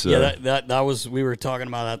 No, that's... that was... We were talking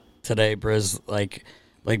about that today, Briz,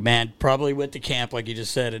 Like, man, probably went to camp, like you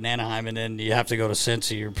just said, in Anaheim, and then you have to go to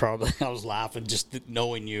Cincy. You're probably, I was laughing just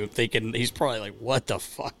knowing you, thinking he's probably like, what the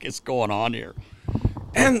fuck is going on here?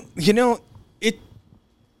 And,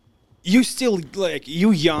 you still, like,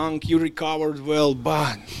 you young, you recovered well,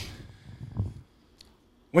 but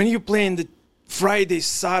when you play in the Friday,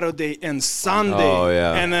 Saturday, and Sunday,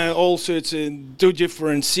 and also it's in 2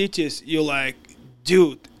 different cities, you're like,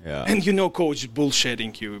 dude. Yeah. And coach is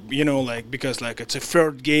bullshitting you, like, because like it's a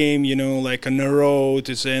third game, like on the road,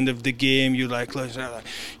 it's the end of the game, you like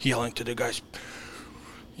yelling to the guys,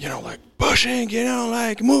 like pushing,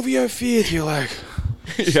 like move your feet, you're like,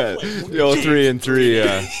 yeah,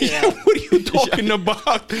 3-3, yeah. What are you talking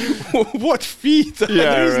about? What feet?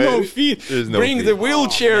 There's no feet. There's no Bring feet. the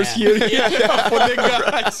wheelchairs here for the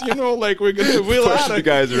guys, like we're gonna wheel push the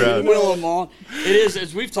guys around. Wheel them on. It is,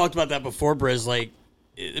 as we've talked about that before, Briz, like,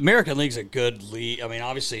 American League's a good league. I mean,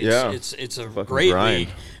 obviously, it's a great league,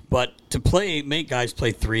 but to make guys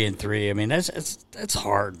play 3-3, I mean, that's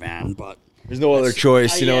hard, man. But there's no other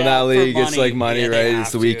choice, in that league. It's like money, right?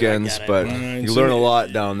 It's the weekends, but you learn a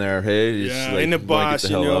lot down there. Hey, in the bus,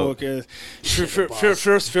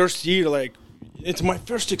 first year, like it's my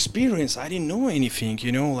first experience. I didn't know anything,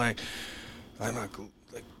 like I'm like.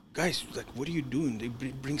 Guys, like, what are you doing? They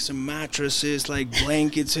bring some mattresses, like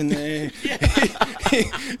blankets in there.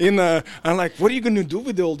 I'm like, what are you gonna do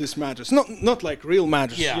with all this mattress? Not like real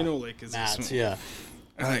mattresses, like it's mats,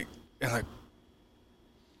 And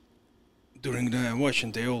during the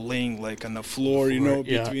watching, they all laying like on the floor,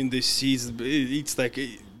 between the seats. It's like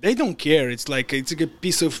they don't care. It's like it's like a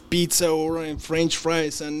piece of pizza or French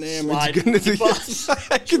fries and them.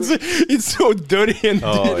 It's so dirty and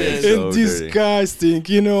disgusting,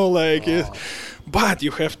 but you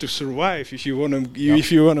have to survive if you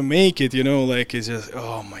wanna make it, like it's just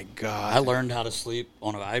my god. I learned how to sleep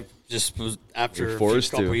on it. I just was after a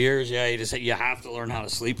couple years. Yeah, you have to learn how to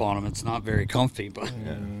sleep on them. It's not very comfy, but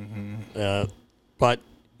but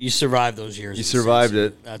you survived those years. You survived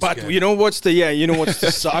it. That's but good. you know what's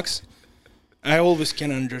the sucks? I always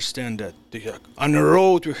can understand that. On the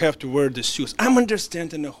road, we have to wear the suits. I'm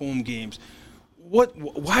understanding the home games.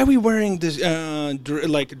 Why are we wearing this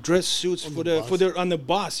dress suits on the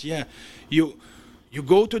bus? Yeah, you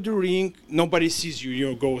go to the rink, nobody sees you.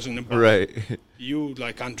 You goes in the bus. Right. You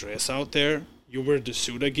like undress out there. You wear the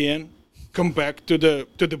suit again. Come back to the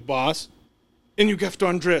bus. And you have to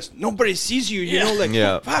undress. Nobody sees you,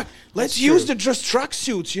 fuck, let's use the just truck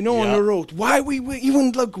suits, on the road. Why we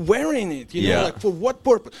even like wearing it, like for what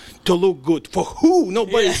purpose? To look good. For who?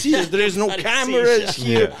 Nobody sees. There is no cameras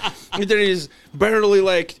here. There is barely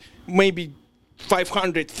like maybe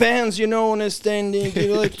 500 fans, on a standing.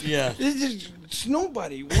 It's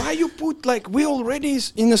nobody. Why you put like we already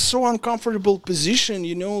is in a so uncomfortable position,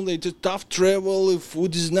 like the tough travel, the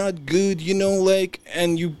food is not good,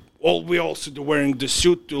 and you. We also wearing the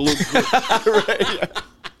suit to look good. Right,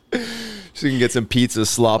 so you can get some pizza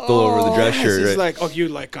slopped all over the dress shirt. It's like, you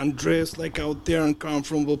like undressed, like out there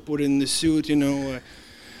uncomfortable, put in the suit,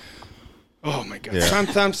 oh my God. Yeah.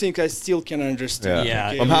 Sometimes things I still can understand. Yeah.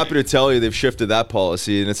 Okay? I'm happy to tell you they've shifted that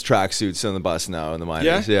policy and it's tracksuits on the bus now in the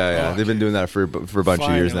minors. Yeah. Okay. They've been doing that for a bunch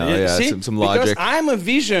of years now. Yeah, See, some logic. Because I'm a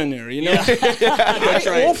visionary,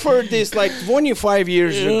 I offered this like 25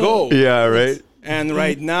 years ago. Yeah, right. And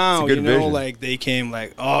right now, vision. like they came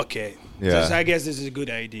like, okay. Yeah. So I guess this is a good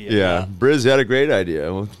idea. Yeah. Briz had a great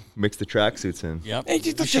idea. We'll mix the tracksuits in. Yep. And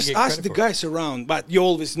just ask the guys around. But you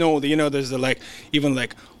always know that, there's the even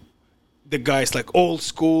the guys like old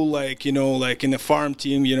school, like in the farm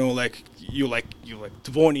team, like you like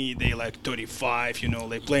 20, they like 35,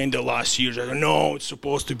 they playing the last years. Like, no, it's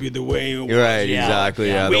supposed to be the way. Right, exactly.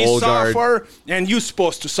 Yeah, we the old suffer, guard. and you're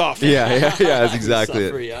supposed to suffer. Yeah, that's exactly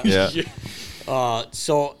Suffer, it. yeah.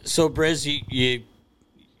 So Briz,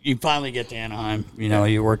 you finally get to Anaheim.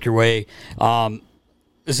 You work your way.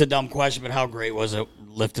 This is a dumb question, but how great was it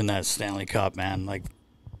lifting that Stanley Cup, man? Like,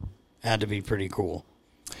 had to be pretty cool.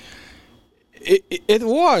 It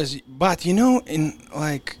was, but in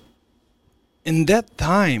that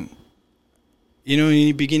time, in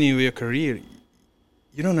the beginning of your career,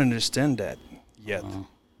 you don't understand that yet.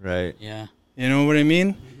 Right. Yeah. You know what I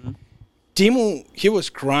mean? Mm-hmm. Timo, he was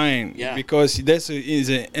crying because is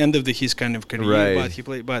the end of his kind of career.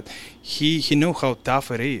 Right. But he know how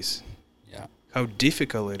tough it is. Yeah. How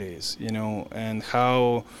difficult it is, and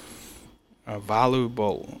how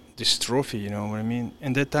valuable this trophy. You know what I mean?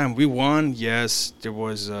 And that time we won. Yes, there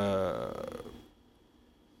was.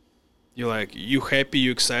 You happy,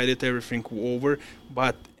 you excited, everything over.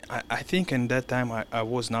 But I think in that time I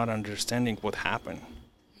was not understanding what happened.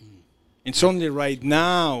 It's only right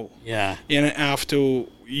now. Yeah. And after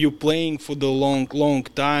you playing for the long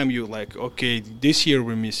time, you like, okay, this year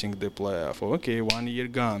we're missing the playoff. Okay, 1 year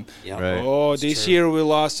gone. Yeah. Right. Oh, this year we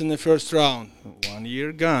lost in the first round. 1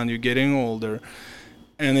 year gone. You're getting older.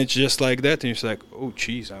 And it's just like that. And it's like, oh,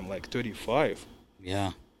 geez, I'm like 35.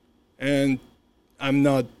 Yeah. And I'm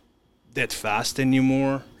not that fast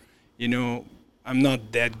anymore. I'm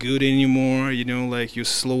not that good anymore. Like you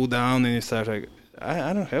slow down and you start like,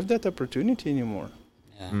 I don't have that opportunity anymore.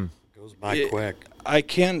 Yeah. It goes by quick. I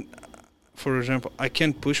can't, for example, I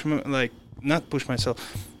can't not push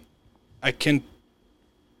myself.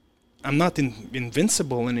 I'm not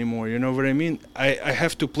invincible anymore. You know what I mean? I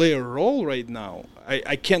have to play a role right now.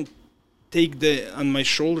 I can't take on my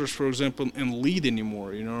shoulders, for example, and lead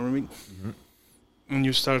anymore. You know what I mean? Mm-hmm. And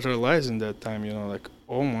you start realizing that time, like,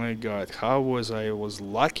 oh my God, how was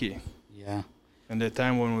lucky. Yeah. And the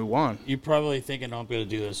time when we won. You're probably thinking, I'm going to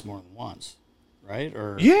do this more than once, right?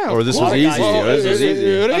 Or this was easy.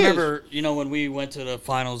 I remember, when we went to the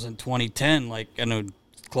finals in 2010, like, I know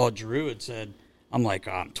Claude Giroux had said, I'm like,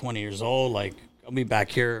 I'm 20 years old, like, I'll be back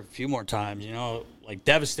here a few more times, like,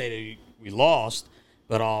 devastated we lost,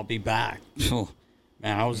 but I'll be back.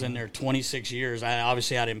 Man, I was in there 26 years. I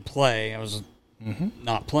didn't play. I was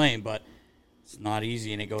not playing, but it's not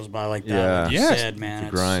easy, and it goes by like that. Yeah. Like you said, man,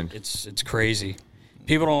 it's a grind. It's crazy.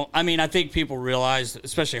 People don't. I think people realize,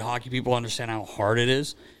 especially hockey people, understand how hard it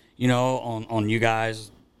is. On you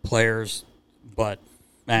guys, players. But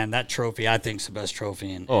man, that trophy, I think, is the best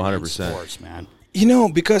trophy in 100%. sports, man.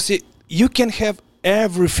 Because you can have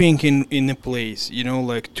everything in a place.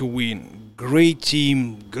 Like to win, great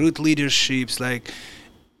team, good leaderships,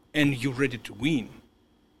 and you're ready to win.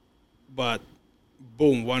 But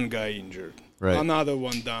boom, one guy injured. Right. Another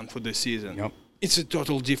one done for the season. Yep. It's a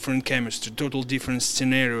total different chemistry, total different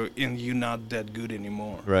scenario, and you're not that good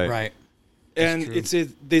anymore. Right. And true.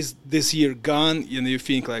 it's this year gone, and you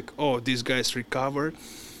think like, oh, these guys recovered,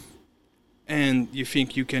 and you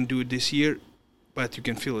think you can do it this year, but you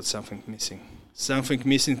can feel it something missing. Something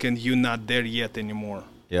missing, and you're not there yet anymore.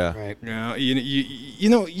 Yeah. Right.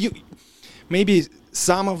 You maybe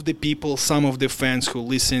some of the people, some of the fans who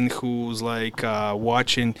listen, who's like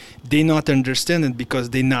watching, they not understand it because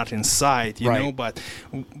they're not inside, you know. But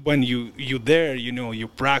when you there, you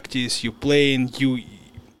practice, you play, and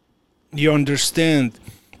you understand.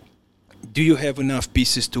 Do you have enough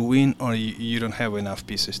pieces to win, or you don't have enough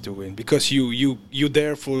pieces to win? Because you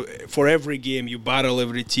there for every game, you battle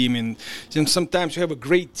every team, and sometimes you have a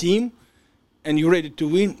great team, and you're ready to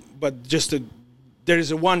win, but there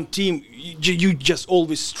is one team you just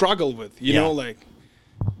always struggle with, you know,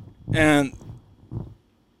 and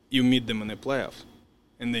you meet them in the playoffs,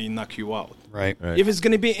 and they knock you out. Right. If it's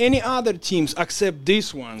going to be any other teams except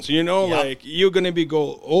these ones, you're going to be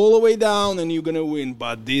go all the way down, and you're going to win,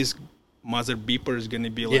 but this mother beeper is going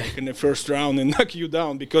to be in the first round and knock you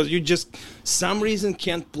down because you just some reason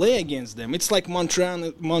can't play against them. It's like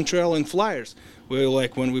Montreal and Flyers. Where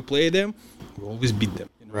when we play them, we always beat them.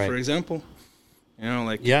 For example.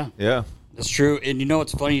 Yeah, that's true. And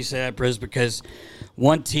it's funny you say that, Briz, because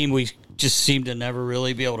one team we just seemed to never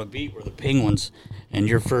really be able to beat were the Penguins. And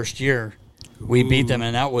your first year, we beat them,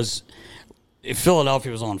 and that was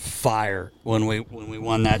Philadelphia was on fire when we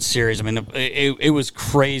won that series. I mean, it was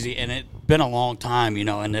crazy, and it's been a long time,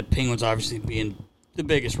 And the Penguins obviously being the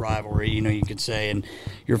biggest rivalry, you could say. And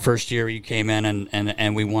your first year, you came in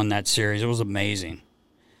and we won that series. It was amazing.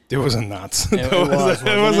 It was a nuts. It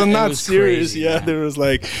was a nuts series. Crazy, yeah, man. There was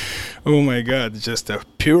oh my God, just a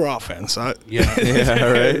pure offense. Right.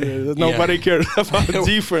 Nobody cared about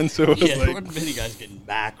defense. It was there weren't many guys getting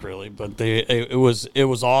back really, but it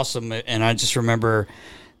was awesome. And I just remember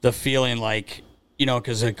the feeling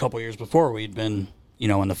because a couple years before we'd been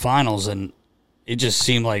in the finals, and it just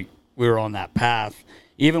seemed like we were on that path.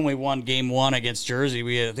 Even we won Game 1 against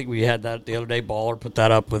Jersey. I think we had that the other day. Baller put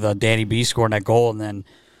that up with Danny B scoring that goal, and then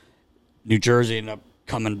New Jersey ended up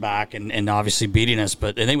coming back and obviously beating us.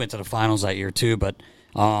 But and they went to the finals that year too. But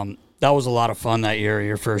that was a lot of fun that year,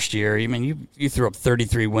 your first year. I mean, you threw up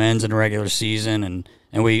 33 wins in the regular season,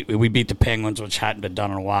 and we beat the Penguins, which hadn't been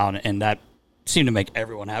done in a while, and that seemed to make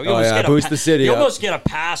everyone happy. Boost the city. You almost get a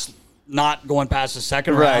pass not going past the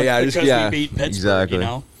second round because we beat Pittsburgh.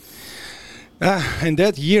 Exactly. And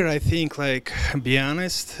that year, I think, be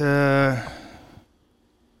honest,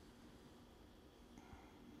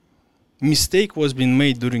 mistake was being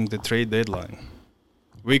made during the trade deadline.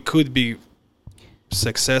 We could be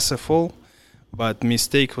successful, but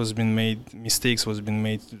mistakes was being made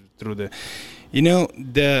through the,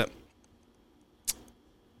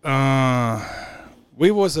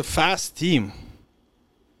 we was a fast team,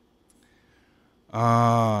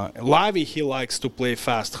 Lavi, he likes to play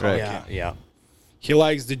fast hockey. Yeah. He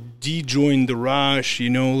likes the D join the rush,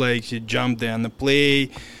 like he jump there on the play.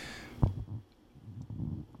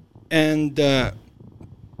 And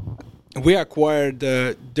we acquired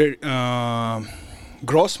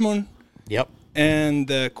Grossman. Yep. And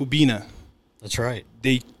Kubina. That's right.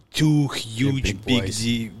 They two huge big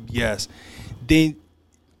D. Yes. They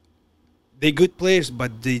good players,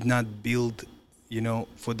 but they not build,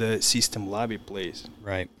 for the system Lavi plays.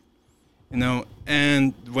 Right.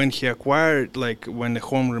 And when he acquired, when the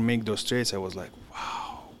Homer make those trades, I was like,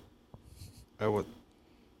 wow.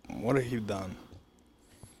 What have you done?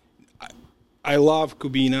 I love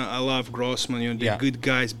Kubina, I love Grossman, they're good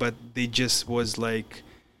guys, but they just was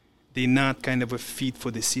they're not kind of a fit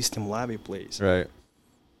for the system Lavi plays. Right.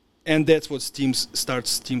 And that's what teams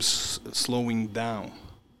slowing down.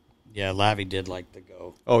 Yeah, Lavi did like the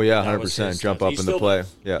go. Oh, yeah, 100%. Jump up in the play.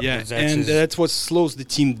 Yeah. And that's what slows the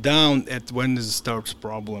team down at when it starts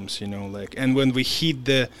problems, and when we hit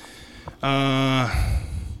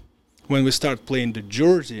when we start playing the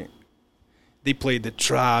Jersey, they play the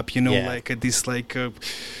trap, this tough,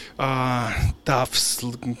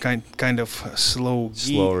 kind of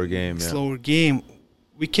slower game.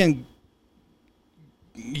 We can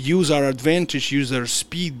use our advantage, use our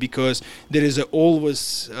speed, because there is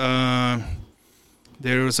always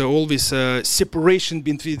separation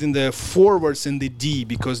between the forwards and the D,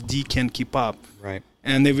 because D can keep up. Right.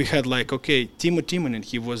 And then we had Timo Timonen,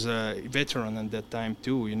 he was a veteran at that time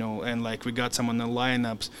too, and we got some on the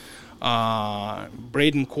lineups.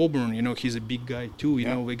 Braden Coburn, he's a big guy too.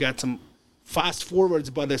 We got some fast forwards,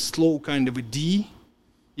 but a slow kind of a D,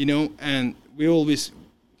 and we always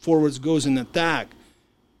forwards goes in attack.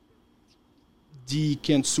 D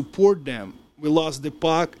can support them. We lost the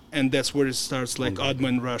puck, and that's where it starts odd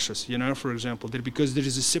man rushes, for example, because there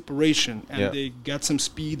is a separation, and they got some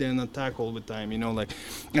speed and attack all the time,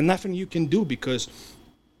 and nothing you can do, because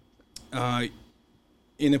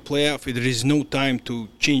in a playoff, there is no time to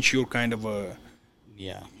change your kind of a...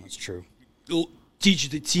 Yeah, that's true. Teach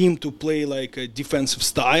the team to play a defensive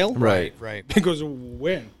style. Right. Because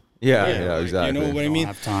when? Yeah, exactly. You know what I mean?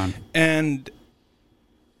 Have time. And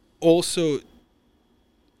also,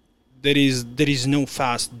 there is no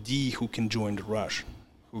fast D who can join the rush,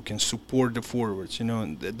 who can support the forwards,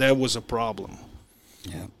 and that was a problem.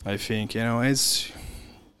 Yeah. I think,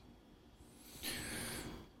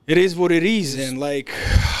 it is what it is, and I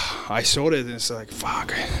saw that, and it's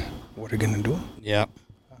fuck, what are you gonna do? Yeah,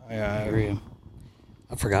 I agree.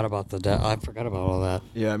 I forgot about I forgot about all that.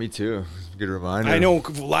 Yeah, me too. Good reminder. I know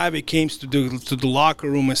Lavi came to the locker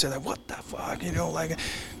room and said, "What the fuck?"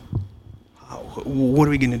 How? What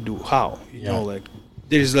are we gonna do? How?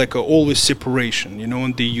 There is always separation,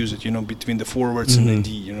 and they use it, between the forwards and the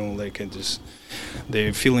D, and just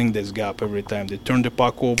they're filling this gap every time. They turn the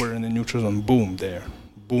puck over in the neutral zone, boom there.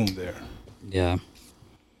 Yeah.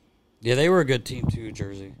 Yeah, they were a good team too,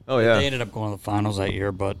 Jersey. Oh, yeah. They ended up going to the finals that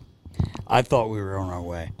year, but I thought we were on our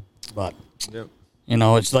way. But,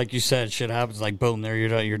 it's like you said, shit happens. Boom, there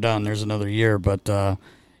you're done. There's another year. But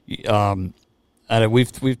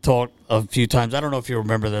we've talked a few times. I don't know if you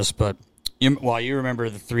remember this, but you remember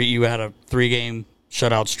you had a 3-game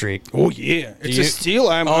shutout streak. Oh, yeah. It's a steal.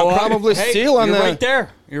 I'm probably still on that. You're right there.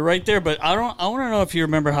 You're right there. But I want to know if you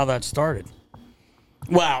remember how that started.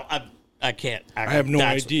 Wow, I can't. I have no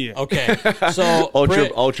idea. Okay, so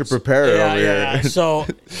ultra prepared over here. Yeah. So,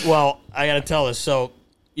 I got to tell this. So,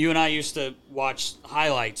 you and I used to watch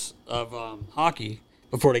highlights of hockey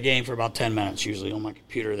before the game for about 10 minutes, usually on my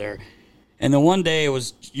computer there. And the one day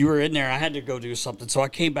you were in there. I had to go do something, so I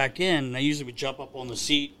came back in. And I usually would jump up on the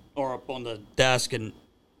seat or up on the desk, and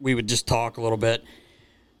we would just talk a little bit.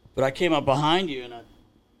 But I came up behind you, and I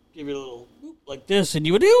give you a little like this, and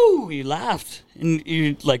you laughed, and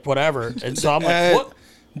you whatever. And so I'm like, what?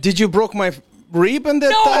 Did you broke my rib in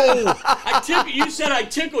that time? You said I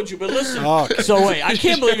tickled you, but listen. Oh, okay. So wait, I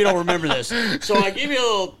can't believe you don't remember this. So I gave you a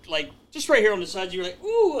little, just right here on the side, you were like,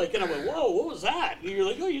 ooh, and I went, whoa, what was that? And you're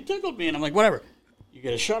like, oh, you tickled me. And I'm like, whatever. You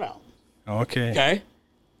get a shutout. Okay.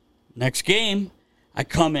 Next game, I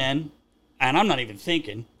come in, and I'm not even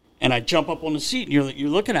thinking, and I jump up on the seat, and you're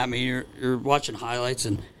looking at me, you're watching highlights,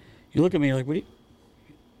 and you look at me, you're like, what do you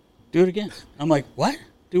do it again? I'm like, what?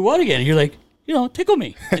 Do what again? And you're like, tickle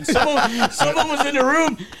me. And someone was in the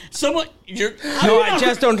room. I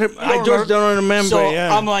just don't remember. So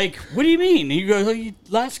I'm like, what do you mean? And you go,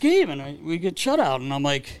 last game, and we get shut out. And I'm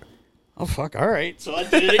like, oh, fuck, all right. So I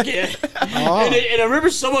did it again. And I remember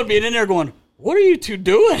someone being in there going, what are you two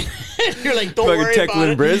doing? You're like, don't worry about tickling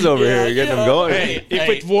it. Briz over here, getting them going. Hey, if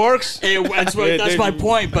it works, that's my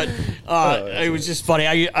point. But it was just funny.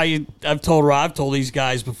 I've told these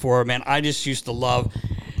guys before, man. I just used to love.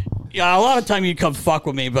 Yeah, a lot of time you come fuck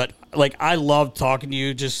with me, but like I love talking to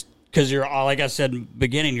you just because you're, like I said in the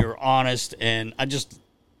beginning, you're honest, and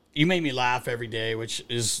you made me laugh every day, which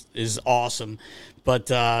is awesome.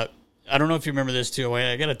 But I don't know if you remember this too.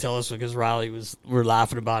 I got to tell this because we're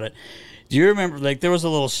laughing about it. Do you remember, like, there was a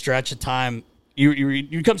little stretch of time,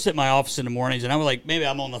 you come sit in my office in the mornings, and I was like, maybe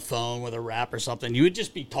I'm on the phone with a rap or something. You would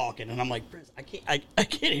just be talking, and I'm like, I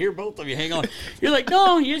can't hear both of you. Hang on. You're like,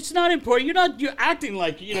 no, it's not important. You're acting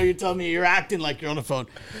like, you're telling me you're acting like you're on the phone.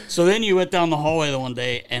 So then you went down the hallway the one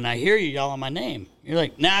day, and I hear you yelling my name. You're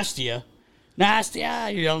like, Nastia.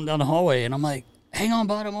 You're yelling down the hallway, and I'm like, hang on,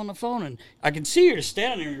 bud, I'm on the phone. And I can see you're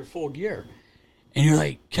standing there in your full gear. And you're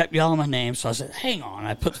like, kept yelling my name. So I said, hang on.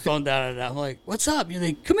 I put the phone down, and I'm like, what's up? You're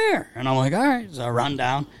like, come here. And I'm like, all right. So I run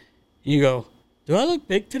down. You go, do I look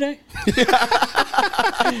big today?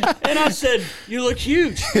 And I said, you look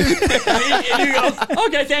huge. And you go,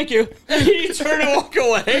 okay, thank you. And you turn and walk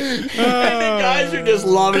away. And the guys are just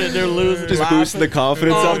loving it. They're losing, just laughing. boosting the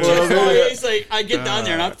confidence up a little bit. He's like, I get down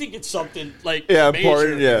there, and I'm thinking something like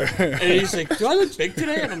important, major. And he's like, do I look big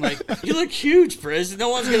today? And I'm like, you look huge, Briz. No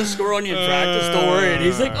one's going to score on you in practice. Don't worry. And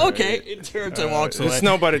he's like, okay. And turns and walks away. It's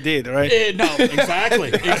nobody did, right? No,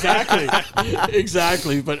 exactly.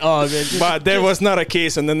 But, oh, man. But there was not a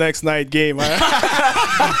case in the next night game. No,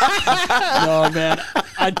 man.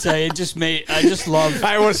 I tell you, I just love.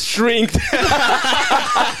 I was shrinked.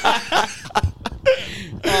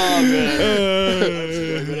 Oh,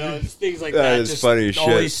 man. Things like that is just funny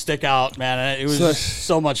always shit. stick out, man. It was just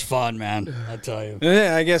so much fun, man. I tell you.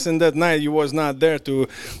 Yeah, I guess in that night you was not there to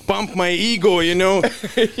pump my ego,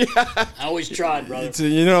 I always tried, brother. It's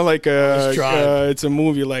it's a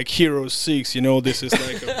movie like Hero 6, this is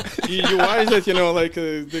like you watch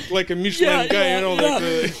it, like a Michelin guy,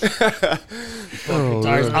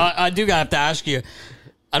 I do have to ask you.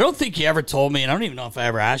 I don't think you ever told me, and I don't even know if I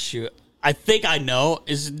ever asked you. I think I know.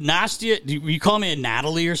 Is Nastia, do you call me a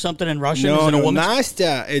Natalie or something in Russian? No, is it a woman?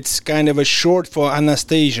 Nastia, it's kind of a short for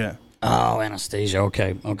Anastasia. Oh, Anastasia,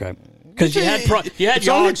 okay. Because you had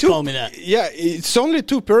Yogs call me that. Yeah, it's only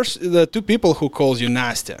two people who calls you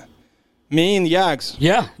Nastia. Me and Yags.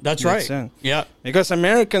 Yeah, that's right. Yeah. Because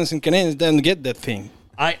Americans and Canadians don't get that thing.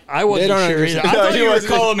 I wasn't sure either. I thought you were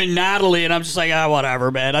calling me Natalie, and I'm just like,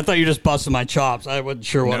 whatever, man. I thought you were just busting my chops. I wasn't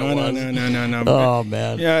sure what it was. No. Oh,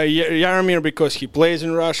 man. Yeah, Yaromir, because he plays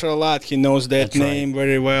in Russia a lot, he knows that name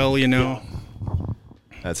very well, Yeah.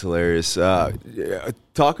 That's hilarious.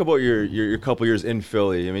 Talk about your couple years in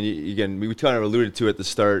Philly. I mean, again, we kind of alluded to at the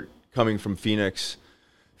start, coming from Phoenix,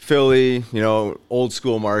 Philly, old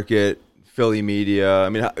school market, Philly media. I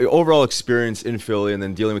mean, overall experience in Philly, and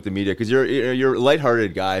then dealing with the media, because you're a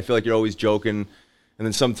lighthearted guy. I feel like you're always joking, and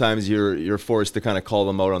then sometimes you're forced to kind of call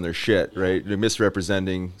them out on their shit, right? You're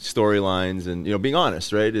misrepresenting storylines and being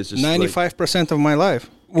honest, right? It's just 95% of my life.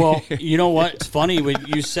 Well, you know what? It's funny what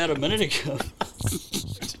you said a minute ago.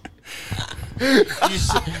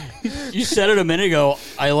 You said it a minute ago.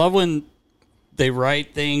 I love when they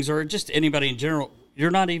write things, or just anybody in general.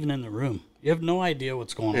 You're not even in the room. You have no idea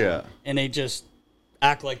what's going on. And they just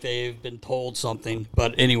act like they've been told something.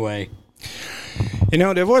 But anyway.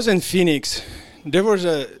 There was in Phoenix, there was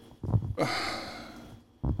a...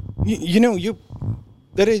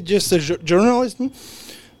 that is just a journalism,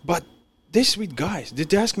 but they're sweet guys.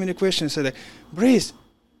 They ask me the question and said, Briz,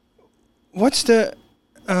 what's the...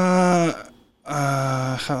 for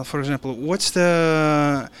example, what's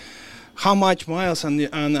the... How much miles on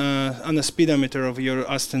the speedometer of your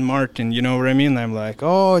Aston Martin? You know what I mean? I'm like,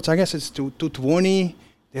 I guess it's 220.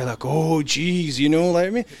 They're like, oh, geez, what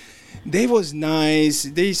I mean? They was nice.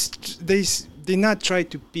 They not try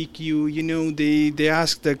to pick you. They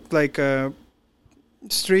asked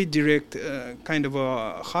straight, direct kind of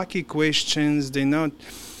hockey questions. They're not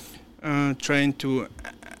trying to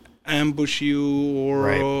ambush you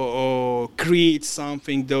or create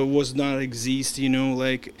something that was not exist.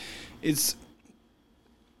 It's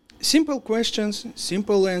simple questions,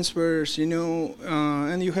 simple answers,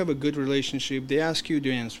 and you have a good relationship. They ask you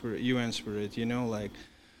to answer it, you answer it,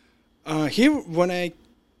 here, when I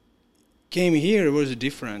came here, it was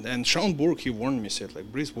different. And Sean Burke, he warned me, said,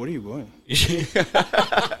 Briz, where are you going?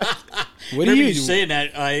 What are you saying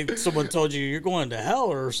that? Someone told you you're going to hell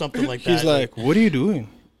or something like that. He's like, what are you doing?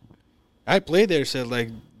 I played there, said,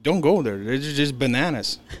 don't go there. They're just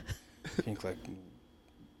bananas. I think,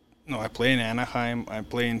 no, I play in Anaheim. I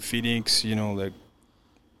play in Phoenix.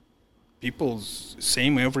 people's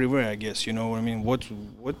same everywhere, I guess. You know what I mean?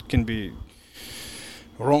 What can be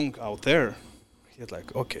wrong out there? He's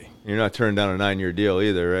like, okay. You're not turning down a 9-year deal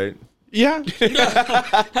either, right? Yeah.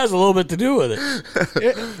 Has a little bit to do with it.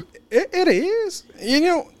 It is. You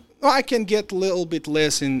know, I can get a little bit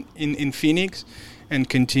less in Phoenix and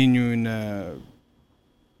continue in a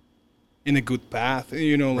good path.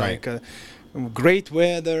 You know, like great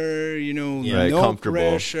weather, you know, no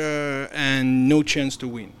pressure and no chance to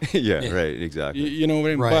win. Right, exactly. You know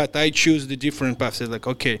what I mean? But I choose the different path. It's like,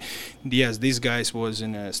 okay, yes, these guys was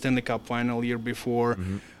in a Stanley Cup final year before.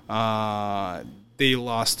 They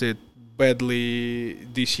lost it badly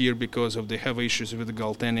this year because of they have issues with the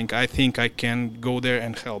goaltending. I think I can go there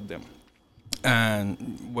and help them.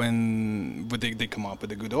 And when they come up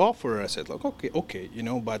with a good offer, I said, like, okay, you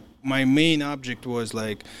know. But my main object was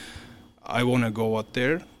like, I want to go out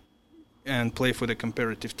there and play for the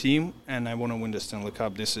competitive team, and I want to win the Stanley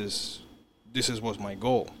Cup. This was my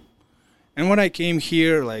goal. And when I came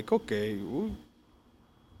here, like, okay,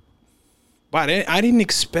 but I didn't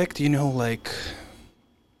expect, you know, like,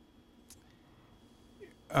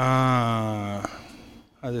 how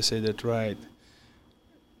do I say that right?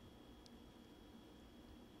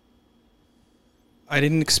 I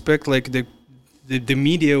didn't expect like the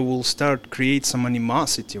media will start create some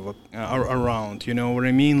animosity around. You know what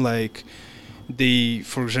I mean? Like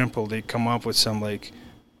for example, they come up with some like,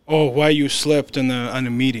 oh, why you slept on a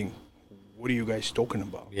meeting? What are you guys talking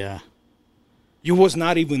about? Yeah. You was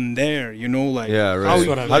not even there, you know, like. Yeah, right.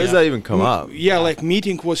 How does that even come up? Yeah, like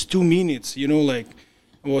meeting was 2 minutes, you know, like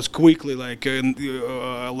it was quickly, like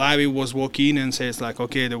Lavi was walking and says like,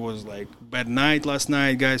 okay, there was like bad night last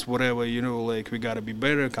night, guys, whatever, you know, like we got to be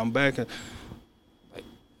better, come back. Like,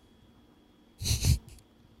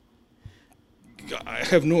 I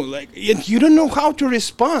have no, like, you don't know how to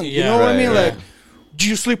respond, you know what I mean? Like, do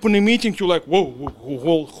you sleep in a meeting? You're like,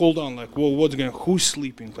 whoa, hold on, like, whoa, who's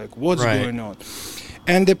sleeping? Like, what's going on?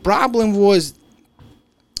 And the problem was,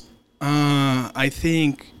 I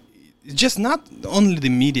think, just not only the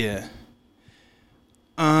media,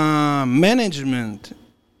 management,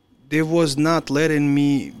 they was not letting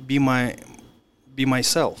me be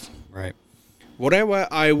myself. Right. Whatever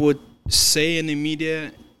I would say in the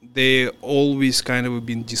media, they always kind of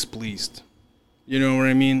been displeased. You know what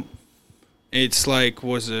I mean? It's like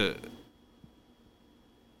when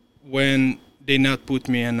they not put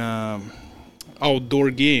me in a outdoor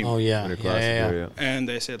game. Oh yeah. And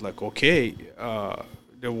I said like, okay, I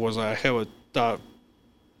have a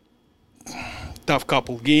tough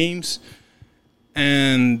couple games,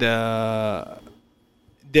 and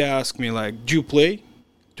they asked me like, do you play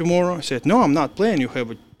tomorrow? I said, no, I'm not playing. You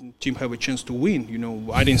have a team have a chance to win. You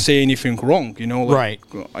know, I didn't say anything wrong. You know, like,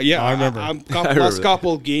 yeah, I remember. Last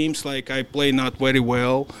couple games, like I play not very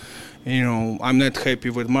well. You know, I'm not happy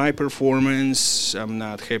with my performance. I'm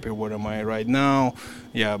not happy with am I right now.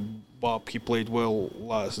 Yeah, Bob, he played well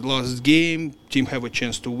last game. Team have a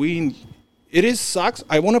chance to win. It is sucks.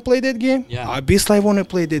 I want to play that game. Yeah. Obviously, I want to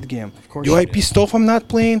play that game. Of course. Do I pissed off? I'm not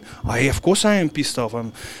playing. Of course, I am pissed off.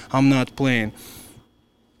 I'm not playing.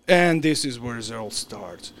 And this is where it all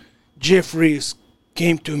starts. Jeff Reese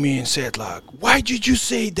came to me and said, like, why did you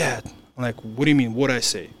say that? I'm like, what do you mean? What I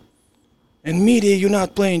say? And media, you're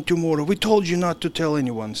not playing tomorrow. We told you not to tell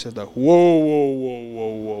anyone. I said, like, whoa.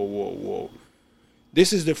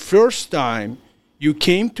 This is the first time you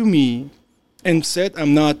came to me and said,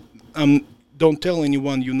 don't tell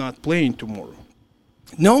anyone you're not playing tomorrow.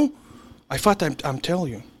 No, I thought I'm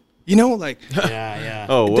telling you. You know, like, yeah.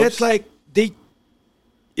 Oh, that's like,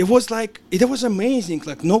 it was amazing.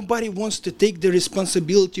 Like, nobody wants to take the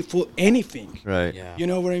responsibility for anything. Right. Yeah. You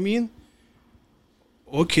know what I mean?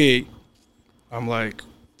 Okay. I'm like,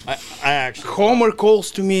 I actually. Homer calls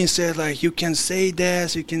to me and said, like, you can say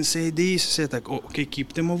this, you can say this. I said, like, okay,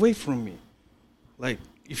 keep them away from me. Like,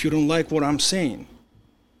 if you don't like what I'm saying,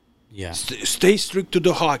 stay strict to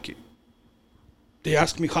the hockey. They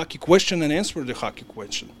ask me hockey question and answer the hockey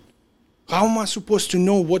question. How am I supposed to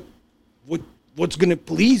know what's gonna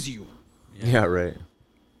please you? Yeah, right.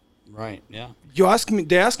 Right. Yeah.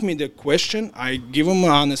 They ask me the question. I give them an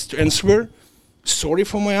honest answer. Sorry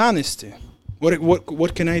for my honesty.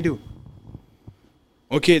 What can I do?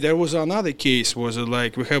 Okay, there was another case. Was it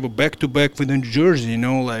like we have a back-to-back with New Jersey, you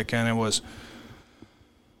know, like, and it was.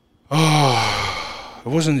 It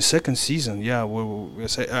was in the second season. Yeah,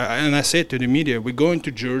 and I said to the media, we're going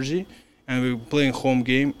to Jersey and we're playing home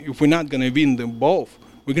game. If we're not gonna win them both,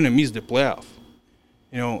 we're gonna miss the playoff.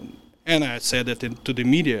 You know, and I said that to the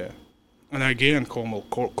media, and again, Komal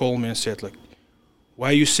called me and said, like, why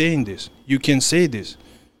are you saying this? You can say this.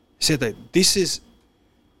 He said that this is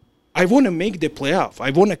I want to make the playoff.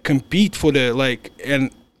 I want to compete for the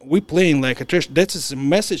and we playing like a trash. That's a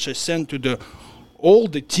message I sent to all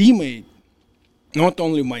the teammates, not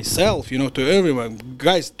only myself, to everyone.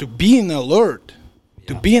 Guys, to be in alert.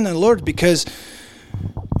 To be in alert because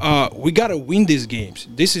we got to win these games.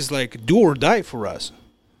 This is like do or die for us.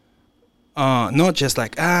 Not just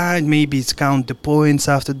maybe it's count the points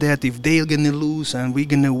after that if they're going to lose and we're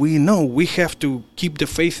going to win. No, we have to keep the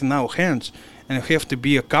faith in our hands and we have to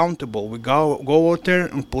be accountable. We go out there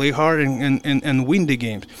and play hard and win the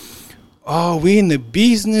games. We're in the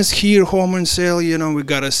business here, home and sell, we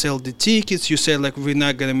got to sell the tickets. You said we're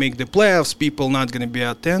not going to make the playoffs, people not going to be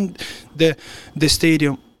attend the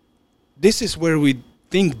stadium. This is where we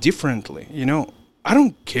think differently, I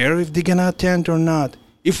don't care if they're going to attend or not.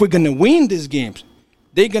 If we're going to win these games,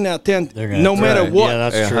 they're going to attend no matter what. Yeah,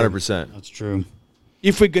 that's true. 100%. That's true.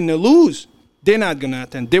 If we're going to lose, they're not going to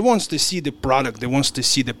attend. They want to see the product. They want to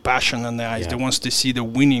see the passion on the ice. They want to see the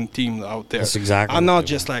winning team out there. That's exactly. I'm not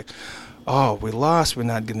just we lost, we're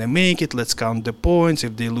not going to make it. Let's count the points.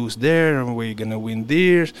 If they lose there, we're going to win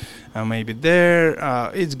there. Maybe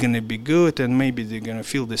there. It's going to be good, and maybe they're going to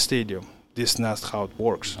fill the stadium. This is not how it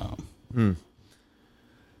works. No.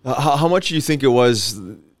 How much do you think it was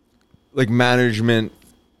management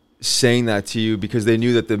saying that to you because they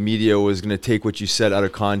knew that the media was going to take what you said out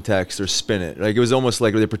of context or spin it? It was almost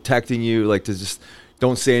like they're protecting you, to just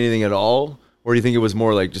don't say anything at all? Or do you think it was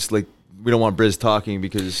more we don't want Briz talking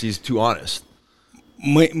because he's too honest?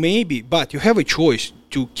 Maybe, but you have a choice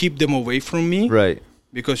to keep them away from me. Right.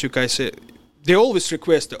 Because you guys say, they always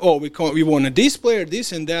request, we want this player,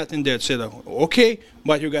 this and that and that. Said, okay,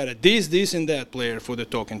 but you got this and that player for the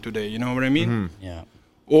talking today. You know what I mean? Mm-hmm. Yeah.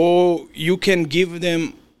 Or you can give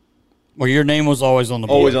them. Well, your name was always on the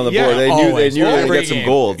board. Always on the board. They knew they were going to get some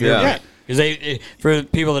gold. Yeah. Because for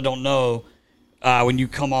people that don't know, when you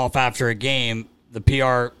come off after a game, the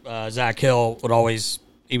PR, Zach Hill, would always,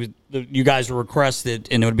 you guys were requested,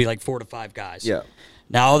 and it would be 4 to 5 guys. Yeah.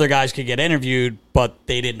 Now, other guys could get interviewed, but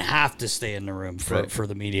they didn't have to stay in the room for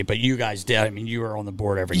the media. But you guys did. I mean, you were on the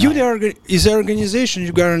board every night. Is the organization,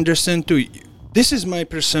 you got to understand, too. This is my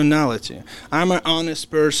personality. I'm an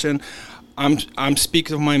honest person. I'm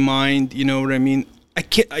speaking of my mind, you know what I mean?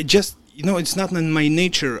 It's not in my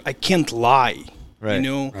nature. I can't lie, right.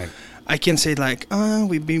 Right. I can say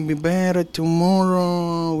we'll be better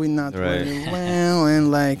tomorrow. We're not very well,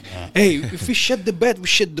 and hey, if we shut the bed, we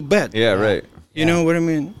shut the bed. Yeah, right. You know what I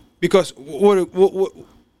mean? Because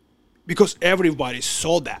because everybody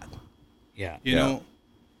saw that. Yeah. You know.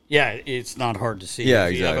 Yeah, it's not hard to see. Yeah,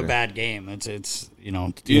 if you have a bad game, it's has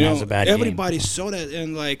a bad everybody game. saw that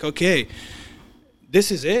and okay,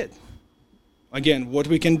 this is it. Again, what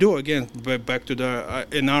we can do back to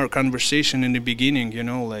in our conversation in the beginning,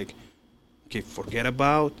 forget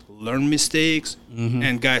about, learn mistakes,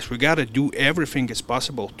 and guys, we gotta do everything as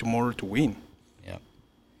possible tomorrow to win. Yeah.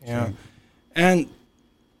 Sure. And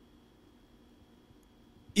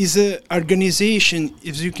is an organization,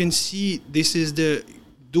 as you can see, this is the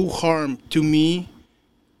do harm to me,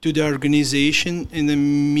 to the organization in the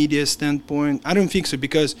media standpoint. I don't think so,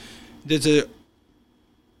 because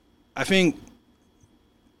I think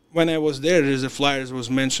when I was there's a Flyers was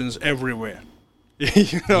mentioned everywhere.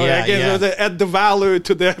 Add the value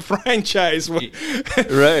to the franchise.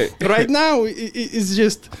 Right. Right now, it's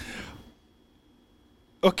just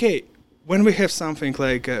okay. When we have something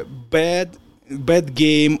like a bad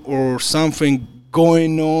game or something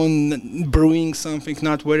going on, brewing something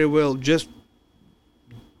not very well, just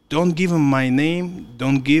don't give him my name.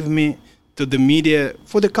 Don't give me to the media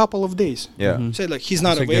for the couple of days. Yeah. Say he's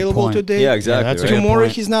not available today. Yeah, exactly. Tomorrow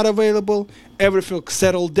he's not available. Everything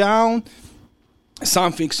settled down.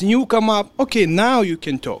 Something's new come up. Okay, now you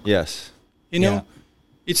can talk. Yes.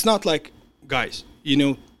 It's not guys,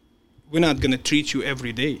 we're not going to treat you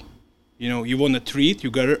every day. You want a treat,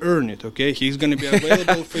 you got to earn it, okay? He's going to be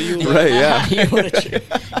available for you. Right, yeah. You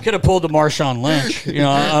could have pulled the Marshawn Lynch.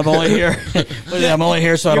 I'm only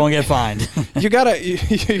here so I don't get fined. You got to,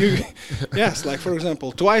 yes, for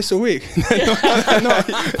example, twice a week.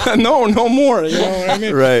 no more, you know what I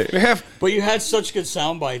mean? Right. But you had such good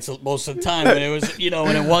sound bites most of the time when it was,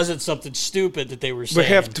 when it wasn't something stupid that they were saying.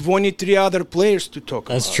 We have 23 other players to talk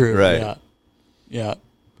about. That's true. Right. Yeah.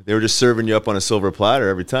 They were just serving you up on a silver platter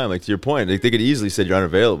every time. To your point, they could easily said you're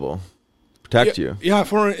unavailable, protect you. Yeah,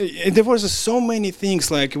 there was so many things.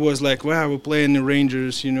 It was we're playing the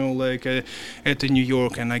Rangers, at the New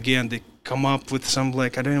York, and again they come up with some I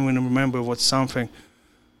don't even remember what something.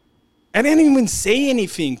 I didn't even say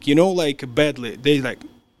anything, badly. They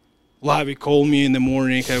Lavi called me in the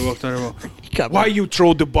morning. I walked out. Why you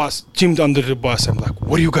throw the bus, team under the bus? I'm like,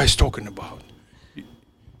 what are you guys talking about?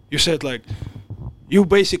 You said like, you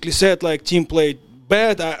basically said like team played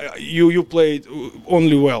bad. You played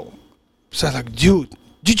only well. So I'm like, dude,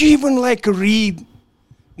 did you even like read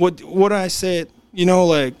what I said? You know,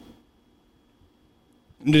 like.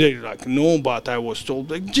 They're like, no, but I was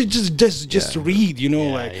told like just read, you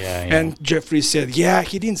know, And Jeffrey said,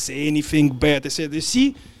 he didn't say anything bad. I said, you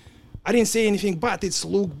see, I didn't say anything bad. It's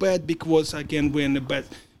look bad because I can win the bet.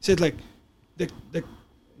 He said like,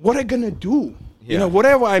 what I gonna do? You know,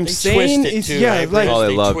 whatever I'm saying is they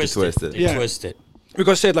love to twist it. They twist it.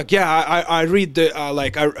 Because I said like, I read the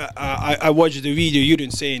I watched the video. You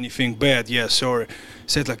didn't say anything bad. Yeah, sorry.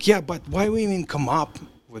 Said like, but why we even come up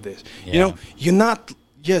with this? Yeah. You know, you're not.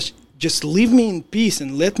 Yes, just leave me in peace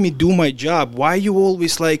and let me do my job. Why you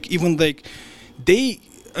always like, even like, they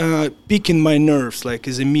picking my nerves, like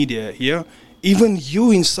as a media, yeah? Even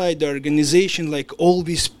you inside the organization, like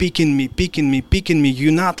always picking me.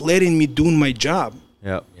 You're not letting me do my job.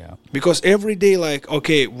 Yeah. Because every day, like,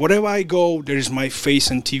 okay, wherever I go, there is my face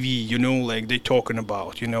on TV, you know, like they talking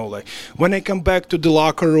about, you know, like when I come back to the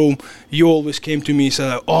locker room, you always came to me and said,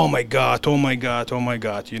 like, oh my God,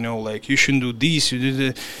 you know, like you shouldn't do this, you do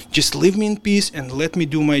that. Just leave me in peace and let me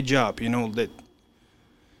do my job, you know. That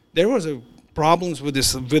there was problems with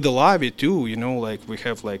the lobby too, you know, like we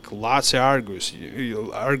have like lots of arguments,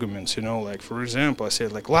 you know, like for example, I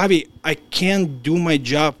said like, lobby, I can't do my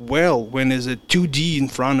job well when there's a 2D in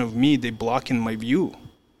front of me, they blocking my view.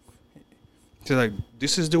 So like,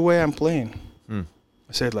 this is the way I'm playing. I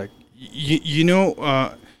said like, you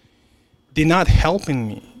know, they're not helping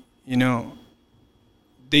me, you know,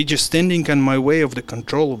 they just standing on my way of the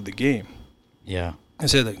control of the game. Yeah. I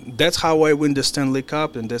said, like, that's how I win the Stanley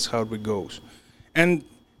Cup, and that's how it goes. And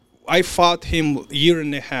I fought him a year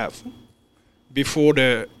and a half before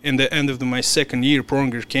in the end of my second year.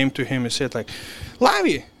 Pronger came to him and said, like,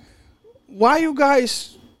 Lavi, why you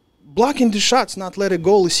guys blocking the shots, not let a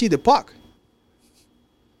goalie see the puck?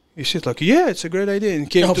 He said, like, it's a great idea. And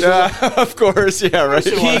came to of course, right.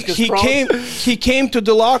 He came to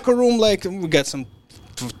the locker room, like, we got some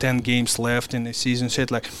 10 games left in the season, said,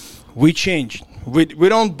 like, we changed. We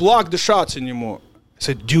don't block the shots anymore. I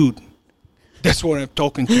said, dude, that's what I'm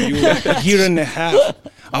talking to you like a year and a half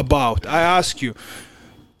about. I ask you,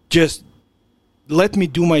 just let me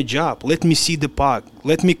do my job. Let me see the puck.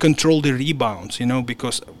 Let me control the rebounds, you know,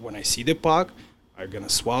 because when I see the puck, I'm going to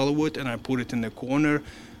swallow it and I put it in the corner.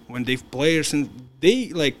 When they have players, and they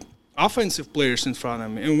like offensive players in front of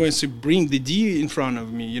me, and when they bring the D in front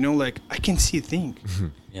of me, you know, like I can see a thing.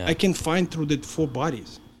 I can find through the four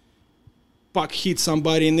bodies. Puck hit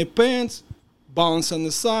somebody in the pants, bounce on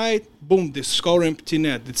the side, boom, they score empty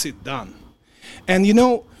net. That's it, done. And, you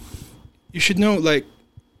know, you should know, like,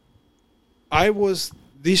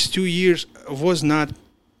 these 2 years was not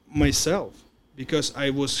myself because I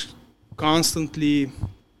was constantly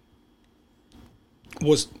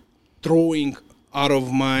throwing out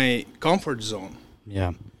of my comfort zone.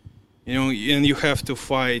 Yeah. You know, and you have to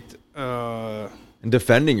fight... and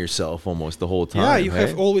defending yourself almost the whole time. Yeah, you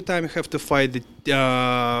have all the time. You have to fight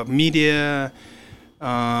the media,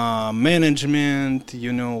 management.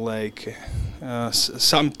 You know, like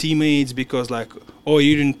some teammates because, like, oh,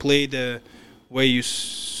 you didn't play the way you're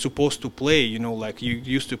supposed to play. You know, like you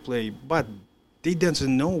used to play, but they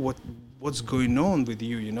doesn't know what's going on with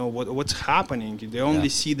you. You know what's happening. They only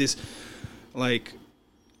see this like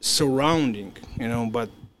surrounding. You know,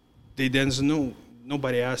 but they doesn't know.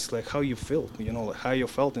 Nobody asked like how you felt, you know, like how you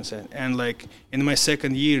felt inside. And like in my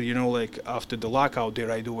second year, you know, like after the lockout, they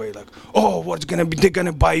right away like, oh, what's gonna be? They're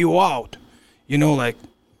gonna buy you out, you know, like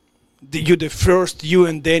you're the first, you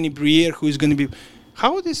and Danny Briere, who is gonna be.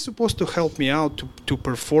 How are they supposed to help me out to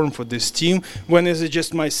perform for this team when it's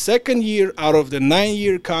just my second year out of the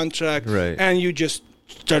 9-year contract, right? And you just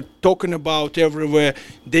start talking about everywhere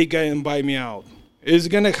they gonna buy me out. Is it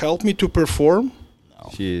gonna help me to perform? No.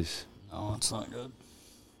 Jeez. No, it's not good.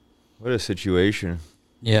 What a situation.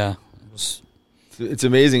 Yeah. It's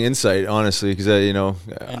amazing insight, honestly, because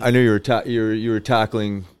I knew you were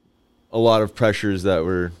tackling a lot of pressures that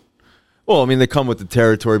were, well, I mean, they come with the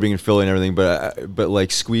territory being in Philly and everything, but like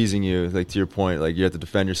squeezing you, like to your point, like you have to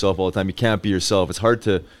defend yourself all the time. You can't be yourself. It's hard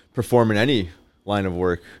to perform in any line of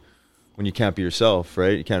work when you can't be yourself,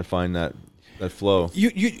 right? You can't find that flow.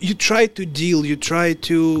 You try to deal. You try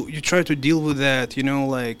to deal with that. You know,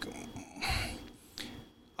 like.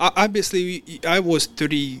 Obviously, I was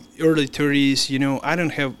early 30s, you know, I don't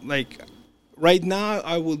have, like, right now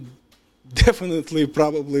I would definitely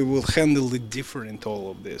probably will handle it different,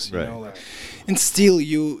 all of this, you Right. know, like, and still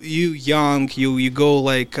you young, you go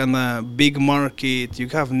like on a big market, you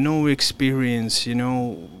have no experience, you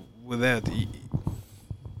know, with that.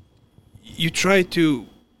 You try to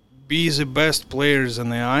be the best players on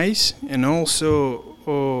the ice, and also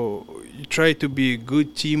you try to be a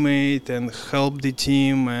good teammate and help the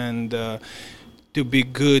team, and to be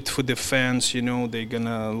good for the fans, you know, they're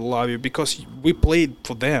gonna love you because we played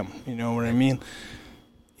for them, you know what I mean?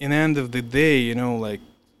 In the end of the day, you know, like,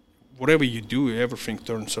 whatever you do, everything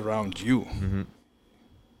turns around you. Mm-hmm.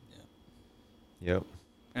 Yep.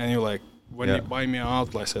 And you're like, when Yeah. you buy me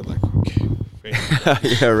out, I said, like, okay, thank you.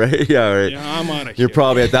 Yeah, right. Yeah, right. Yeah, I'm out of here. You're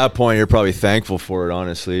probably at that point. You're probably thankful for it,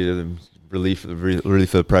 honestly. The relief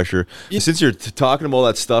of the pressure. Since you're talking about all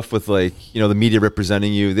that stuff with, like, you know, the media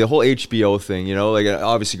representing you, the whole HBO thing, you know, like, it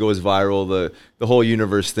obviously goes viral. The whole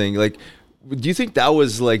universe thing. Like, do you think that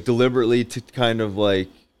was like deliberately to kind of like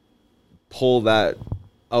pull that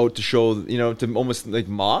out to show, you know, to almost like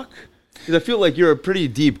mock? Because I feel like you're a pretty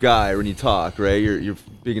deep guy when you talk, right? You're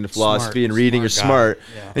big into philosophy and reading. You're smart,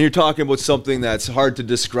 Yeah. and you're talking about something that's hard to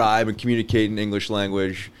describe and communicate in English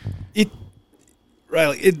language.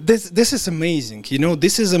 This is amazing. You know,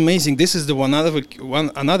 this is amazing. This is the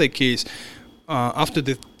another case. After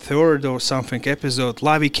the third or something episode,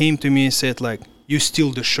 Lavi came to me and said, like, "You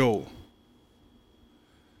steal the show."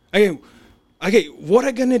 Okay, what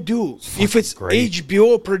are gonna do if it's great.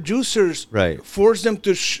 HBO producers Right. force them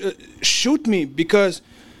to shoot me because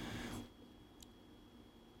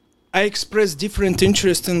I express different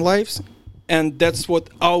interests in lives, and that's what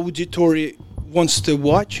auditory wants to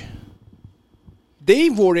watch. They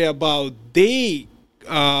worry about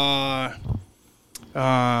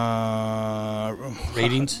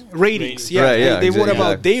ratings. Ratings, yeah. Right, yeah, they worry exactly.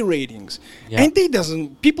 about their ratings, Yeah.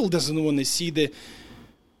 and people doesn't want to see the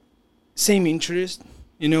same interest.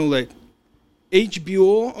 You know, like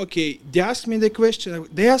HBO. Okay, they ask me the question.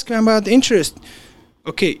 They ask me about interest.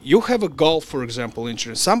 Okay, you have a golf, for example,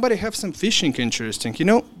 interest. Somebody have some fishing interesting, you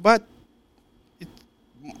know, but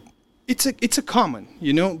it's a common,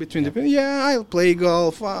 you know, between the people. Yeah, I play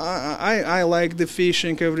golf. I like the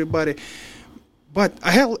fishing. Everybody, but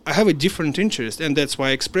I have a different interest, and that's why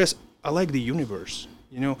I express. I like the universe.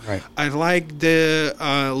 You know, Right. I like the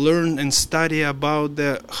learn and study about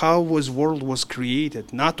how world was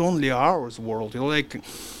created. Not only our world, like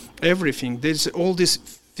everything. There's all this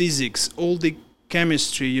physics, all the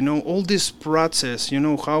chemistry. You know, all this process. You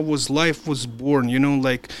know, how life was born. You know,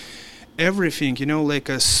 like everything. You know, like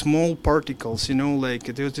small particles. You know, like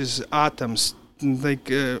there's these atoms,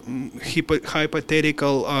 like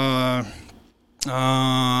hypothetical.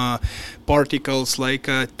 Particles like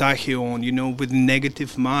a tachyon, you know, with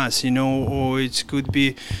negative mass, you know, or it could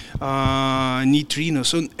be neutrinos.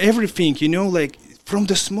 So everything, you know, like from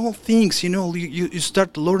the small things, you know, you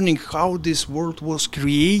start learning how this world was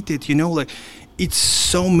created, you know, like it's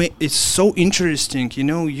so interesting, you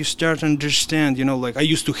know. You start to understand, you know, like I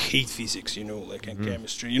used to hate physics, you know, like in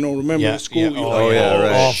chemistry, you know, remember Yeah, in school, yeah. you're Oh, like, yeah,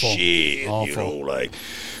 right. oh Awful. shit, Awful. you know, like,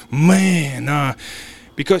 man,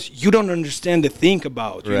 because you don't understand the thing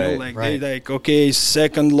about, you know, Right. like Right. they like, okay,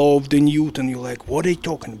 second law of the Newton. You're like, what are they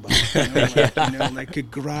talking about? You know, like, you know,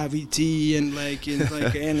 like gravity and like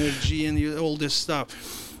energy and all this stuff.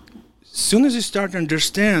 As soon as you start to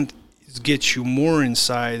understand, it gets you more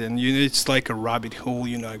inside, and it's like a rabbit hole.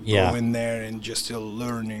 You know, Yeah. go in there and just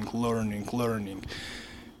learning.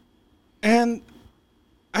 And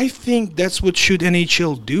I think that's what should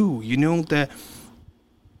NHL do. You know, that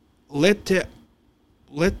let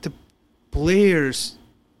the players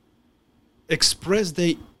express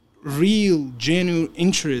their real, genuine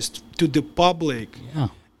interest to the public, Yeah.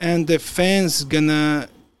 and the fans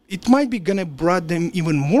it might be gonna bring them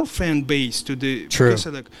even more fan base to the. True. Because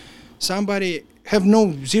like somebody have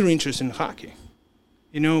zero interest in hockey,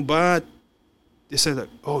 you know, but they said like,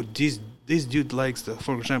 oh, this dude likes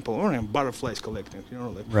for example, butterflies collecting, you know,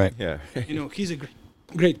 like Right. Yeah. you know, he's a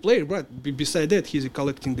great player, but beside that, he's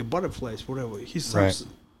collecting the butterflies, whatever. Right.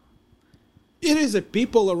 It is a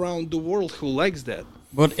people around the world who likes that.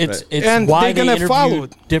 But it's And why they're they gonna follow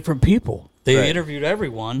interviewed different people. They Right. interviewed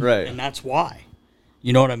everyone, Right. and that's why.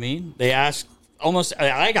 You know what I mean? They asked almost.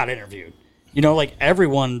 I got interviewed. You know, like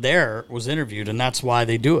everyone there was interviewed, and that's why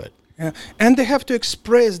they do it. Yeah. And they have to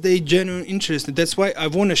express their genuine interest. That's why I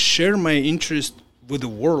want to share my interest with the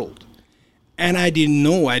world. And I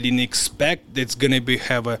didn't expect that's gonna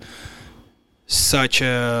have such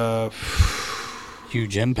a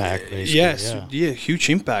Huge impact, basically. yes, Yeah. huge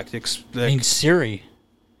impact. I mean, Siri.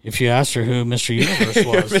 if you asked her who Mr. Universe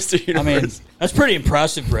was. Mr. Universe. I mean, that's pretty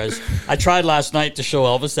impressive, Riz. I tried last night to show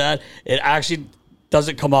Elvis that. It actually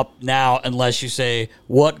doesn't come up now unless you say,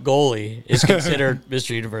 what goalie is considered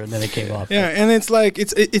Mr. Universe, and then it came up. Yeah, and it's like,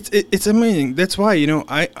 it's amazing. That's why,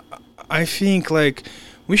 I think, like,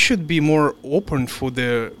 we should be more open for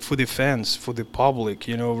the fans, for the public,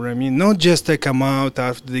 you know what I mean? Not just to come out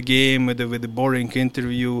after the game with a boring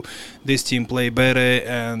interview, this team play better,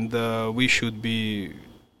 and we should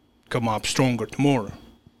come up stronger tomorrow.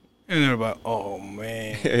 And they're like, oh,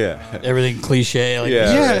 man. Yeah. Everything cliche. Like,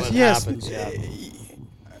 Yes. Happens, yeah.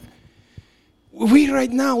 We right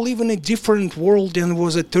now live in a different world than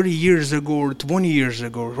was it 30 years ago or 20 years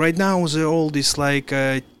ago. Right now is all this like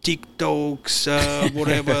TikToks,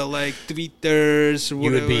 whatever, like Twitters,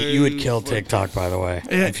 whatever. You would kill TikTok, by the way.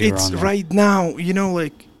 If you were on there. Right now,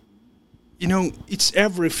 it's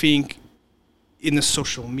everything in the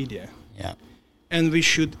social media. Yeah. And we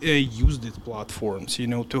should use these platforms,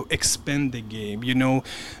 to expand the game.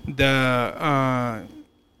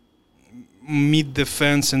 Meet the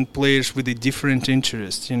fans and players with a different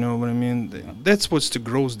interest. You know what I mean? That's what's to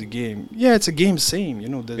grows the game. Yeah, it's a game same.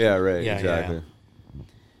 Yeah, right. Yeah, exactly.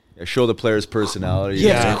 Yeah, show the players' personality.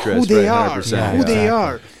 Yeah, interest, who they right, are. 100%. Who they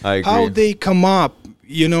are. I agree. How they come up.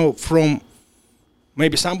 From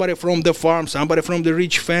maybe somebody from the farm, somebody from the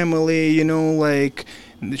rich family.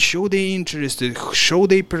 Show their interest, show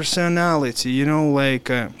their personality.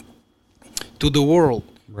 To the world.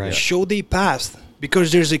 Right. Show their past.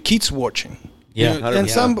 Because there's a kids watching, yeah,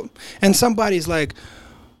 and somebody's like,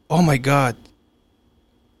 "Oh my God,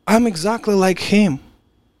 I'm exactly like him,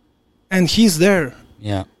 and he's there.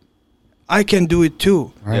 Yeah, I can do it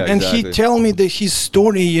too." Right. Yeah, and exactly. he tell me his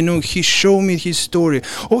story. He show me his story.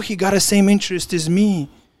 Oh, he got the same interest as me.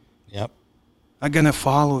 Yep, I'm gonna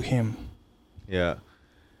follow him. Yeah.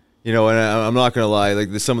 And I'm not gonna lie. Like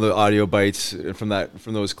some of the audio bites from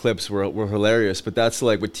those clips were hilarious. But that's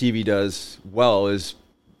like what TV does well is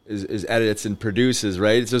edits and produces,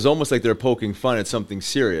 right? So it's almost like they're poking fun at something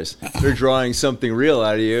serious. They're drawing something real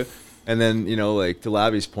out of you, and then like to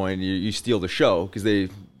Labby's point, you steal the show because they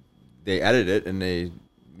edit it and they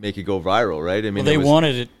make it go viral, right? I mean, they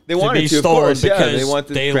wanted it to be stolen because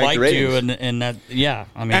they liked you, and that. Yeah,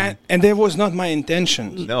 I mean, and that was not my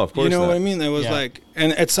intention. No, of course you know not. what I mean. I was like,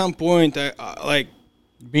 and at some point, I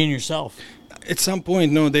being yourself. At some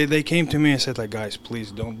point, no, they came to me and said, like, guys,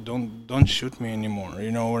 please don't shoot me anymore.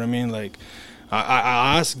 You know what I mean? Like,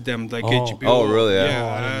 I asked them, like, HBO. Oh, really? Yeah,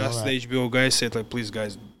 I asked the HBO guys, said, like, please,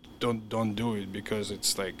 guys, don't do it because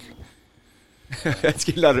it's like. It's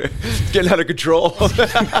getting out of control.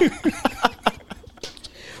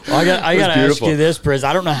 Well, I got to ask you this, Briz.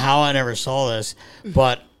 I don't know how I never saw this,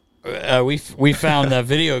 but we found that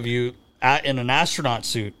video of you in an astronaut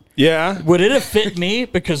suit. Yeah. Would it have fit me?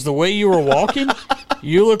 Because the way you were walking,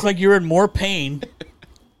 you look like you're in more pain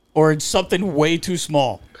or in something way too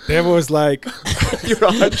small. That was like...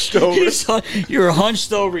 You're hunched over. You were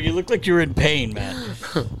hunched over. You look like you're in pain, man.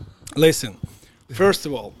 Listen, first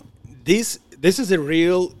of all, this is a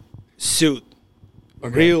real suit. A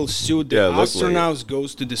real suit that astronauts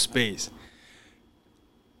goes to the space.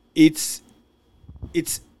 It's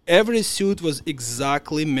every suit was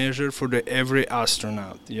exactly measured for every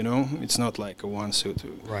astronaut, It's not like a one suit.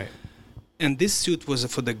 Right. And this suit was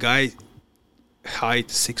for the guy height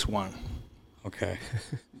 6'1". Okay.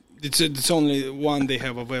 It's only one they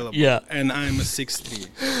have available. Yeah. And I'm a 6'3".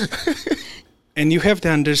 And you have to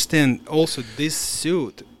understand also this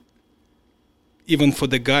suit, even for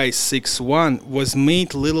the guy 6'1", was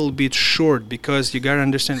made a little bit short because you gotta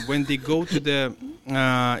understand when they go to the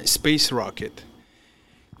space rocket,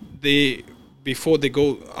 before they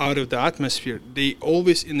go out of the atmosphere, they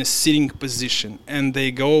always in a sitting position, and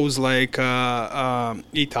they goes like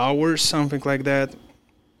 8 hours, something like that,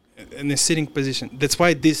 in a sitting position. That's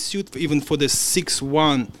why this suit, even for the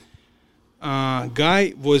 6'1"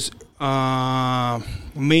 guy, was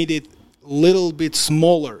made it little bit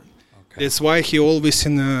smaller. That's why he always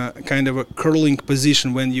in a kind of a curling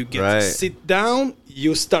position. When you get to sit down,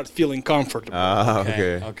 you start feeling comfortable.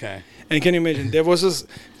 Okay. And can you imagine? There was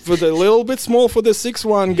for the little bit small for the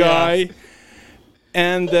 6'1" guy,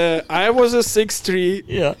 and I was a 6'3".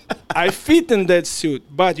 Yeah. I fit in that suit,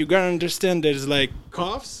 but you gotta understand there's like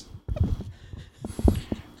cuffs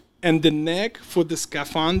and the neck for the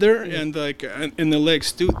scaphandre and like and the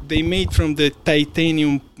legs too. They made from the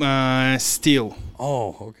titanium steel.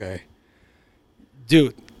 Oh, okay.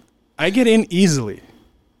 Dude, I get in easily.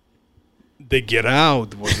 The get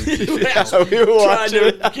out was we were watching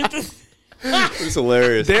it. It was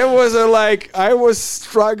hilarious. There was I was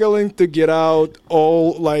struggling to get out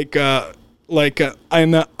all like like an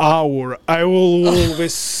hour. I'm all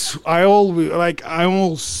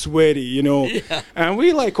sweaty, you know, and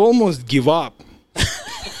we like almost give up.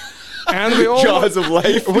 And we all jaws of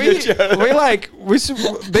life. They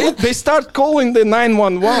start calling the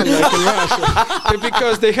 911 like in Russia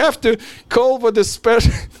because they have to call for the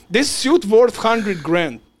special. This suit worth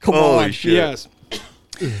 $100,000. Come on, shit. Yes.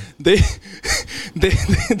 They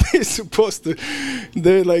supposed to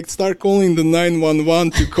like start calling the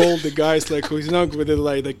 911 to call the guys like who's not with it,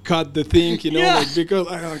 like they cut the thing, you know, like because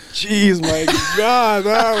I'm like, jeez, my God,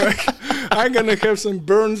 I'm gonna have some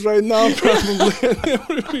burns right now probably. What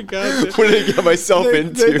did I get myself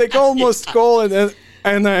into? They almost call it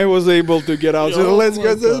and I was able to get out. So let's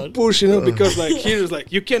get push, you know, because like here's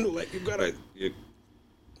like you can't like you gotta.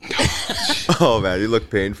 Oh man, you look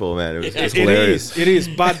painful, man. It was hilarious. It is.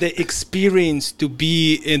 But the experience to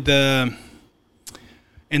be in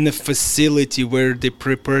the facility where they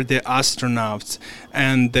prepare the astronauts,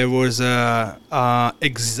 and there was a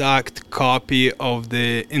exact copy of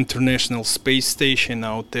the International Space Station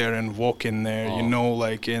out there, and walk in there, you know,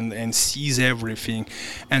 like and sees everything,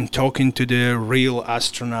 and talking to the real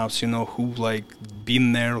astronauts, you know, who like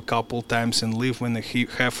been there a couple times and live in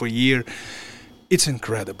half a year. It's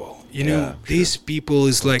incredible, you know. These people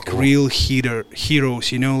is like real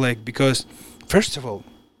heroes, you know, like because first of all,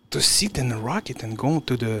 to sit in a rocket and go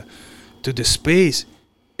to the space,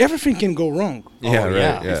 everything can go wrong.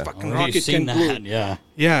 The fucking rocket can blow.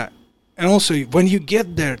 Yeah, and also when you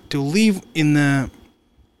get there to live in a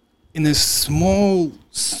small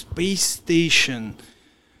space station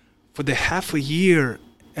for the half a year,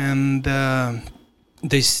 and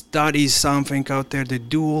they study something out there, they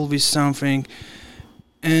do always something.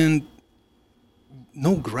 And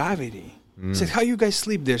no gravity. I said, how you guys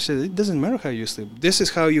sleep there? I said, it doesn't matter how you sleep. This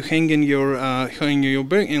is how you hang in your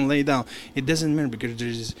bed and lay down. It doesn't matter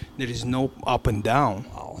because there is no up and down.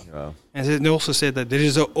 Wow. And they also said that there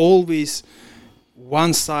is always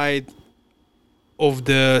one side of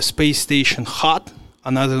the space station hot,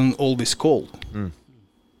 another one always cold.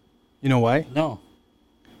 You know why? No.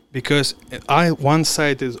 Because one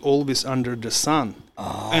side is always under the sun.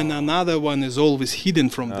 And another one is always hidden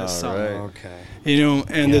from the sun. Right. Okay. You know,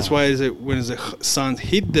 and that's why when the sun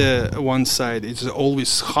hit the one side, it's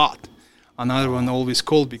always hot. Another one always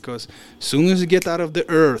cold, because as soon as you get out of the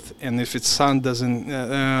earth, and if its sun doesn't,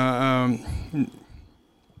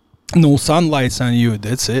 no sunlights on you,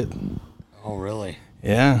 that's it. Oh, really?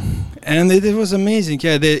 Yeah, and it was amazing.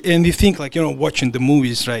 Yeah, and you think like, you know, watching the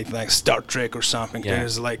movies, right, like Star Trek or something. Yeah.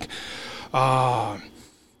 There's like,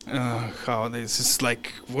 how this is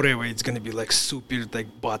like whatever, it's gonna be like super like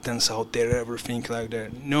buttons out there, everything like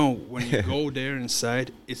that. No, when you go there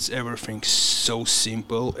inside, it's everything so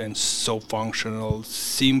simple and so functional.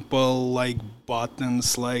 Simple like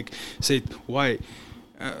buttons, like said why.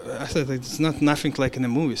 I said like, it's not nothing like in the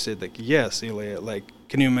movie. Said like yes, Ilya, like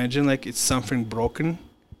can you imagine like it's something broken?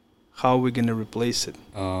 How are we gonna replace it?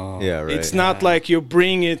 Yeah, right. It's not like you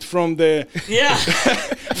bring it from the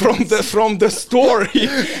from the store.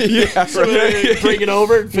 Bring it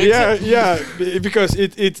over and fix it. Because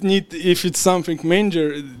it need, if it's something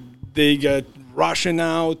major, they get rushing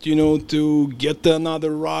out, you know, to get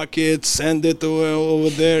another rocket, send it over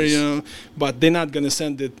there, you know. But they're not gonna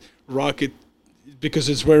send it rocket because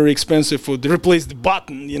it's very expensive to replace the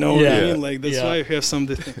button, you know what I mean? Like that's why you have some.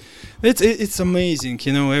 It's amazing,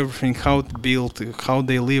 you know, everything, how it's built, how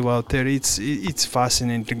they live out there. It's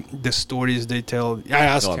fascinating, the stories they tell. I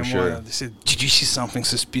asked him, they said, did you see something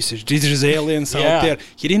suspicious? There's aliens out there.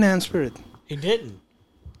 He didn't answer it. He didn't.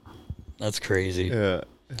 That's crazy. Yeah.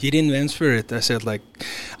 He didn't answer it. I said, like,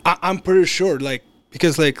 I'm pretty sure, like,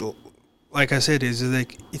 because, like I said, it's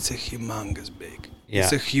like, it's a humongous big. Yeah.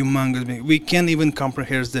 It's a humongous big. We can't even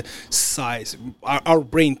comprehend the size. Our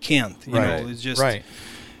brain can't, you know, it's just. Right.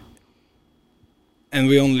 And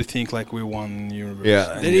we only think like we won the universe.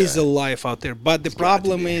 Yeah, there is a life out there. But the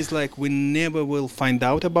problem is like we never will find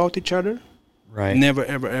out about each other. Right. Never,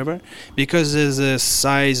 ever, ever. Because the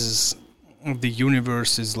size of the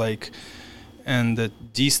universe is like, and the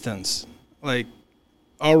distance, like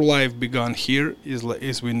our life begun here is like,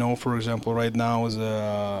 as we know, for example, right now is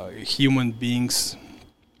human beings,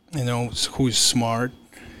 you know, who is smart,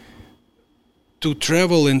 to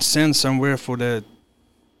travel and send somewhere for the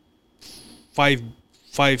 5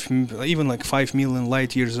 million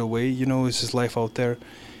light years away, you know, is his life out there.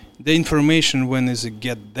 The information, when is it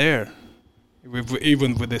get there,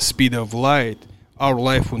 even with the speed of light, our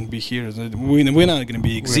life wouldn't be here. We're not going to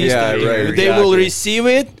be existing. Yeah, right, they will receive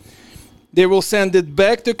it. They will send it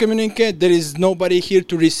back to communicate. There is nobody here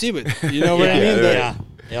to receive it. You know what I mean?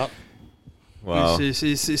 Yep. Wow. It's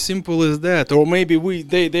as simple as that. Or maybe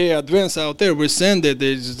they advance out there. We send it.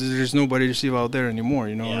 There's nobody to receive out there anymore.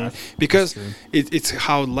 Because it's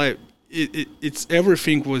how life. It's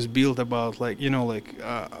everything was built about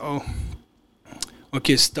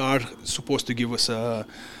okay, star supposed to give us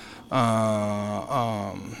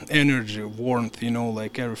energy, warmth,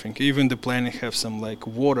 everything. Even the planet have some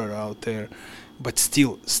water out there, but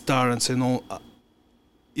still stars and all.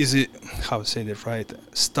 Is it how to say that right?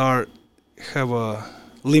 Star have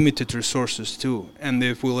limited resources too, and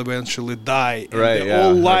they will eventually die. And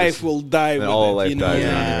all life will die with all it. Life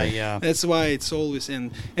dies. Yeah. That's why it's always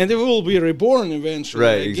and they will be reborn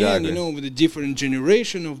eventually again. Exactly. With a different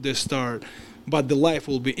generation of the star. But the life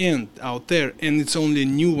will be end out there, and it's only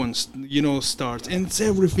new ones, starts, and it's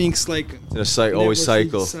everything's it's always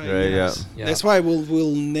cycle, right? Yes. Yeah. That's why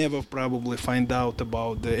we'll never probably find out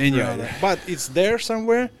about any other, but it's there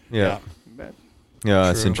somewhere. Yeah, But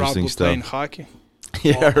that's interesting probably stuff. Playing hockey.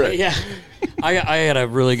 Yeah, right. Yeah. I had a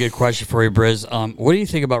really good question for you, Briz. What do you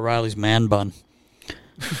think about Riley's man bun?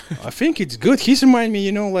 I think it's good. He's remind me,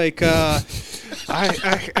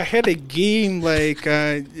 I had a game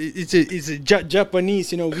it's a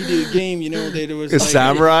Japanese video game. There was a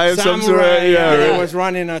samurai of some sort. I was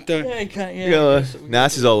running at the.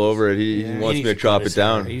 Nasty's all over it. He wants me to chop it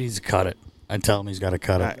down. He needs to cut it. I tell him he's got to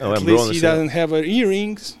cut it. At least he doesn't have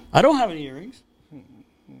earrings. I don't have any earrings.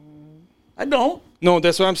 I don't. No,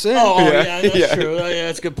 that's what I'm saying. That's true. Yeah,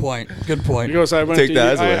 that's a good point. Good point. Because I went Take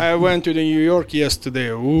that as a win. I went to New York yesterday.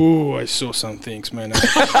 Ooh, I saw some things, man.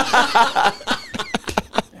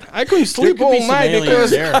 I couldn't sleep could all be some night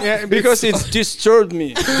aliens there. because it disturbed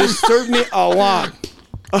me. Disturbed me a lot.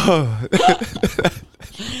 Oh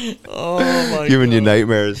my Giving God. you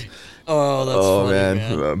nightmares. Oh, that's funny,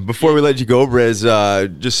 man. Before we let you go, Briz,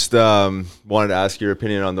 just wanted to ask your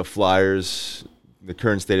opinion on the Flyers, the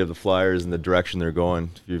current state of the Flyers and the direction they're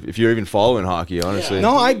going. If you're even following hockey, honestly.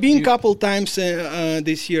 No, I've been a couple times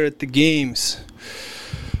this year at the games.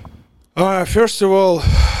 First of all,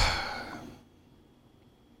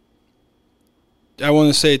 I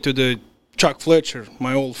want to say to the Chuck Fletcher,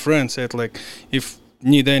 my old friend, said if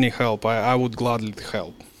need any help, I would gladly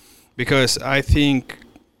help, because I think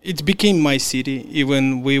it became my city.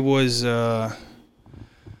 Even we was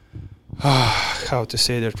how to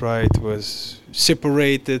say that right, was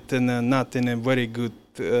separated and not in a very good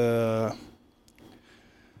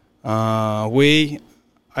way.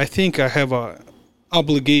 I think I have a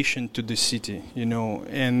obligation to the city,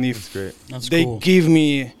 and if they cool. give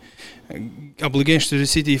me obligation to the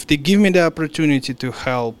city, if they give me the opportunity to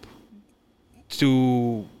help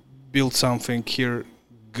to build something here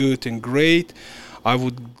good and great, I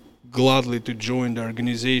would gladly to join the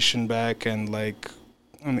organization back and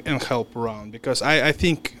and help around, because I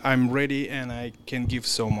think I'm ready and I can give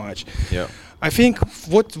so much. Yeah. I think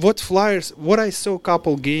what Flyers, what I saw a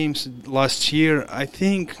couple games last year, I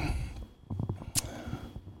think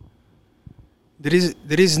there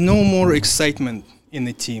is no more excitement in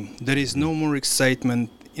the team. There is no more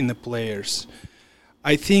excitement in the players.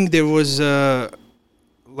 I think there was,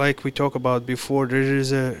 like we talked about before, there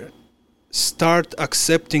is a start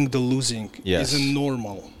accepting the losing is a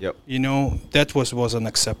normal. Yep. That was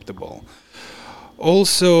unacceptable.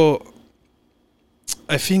 Also,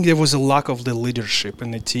 I think there was a lack of the leadership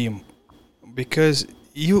in the team, because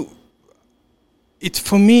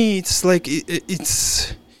for me it's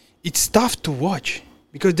it's tough to watch,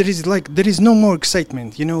 because there is no more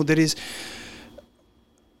excitement.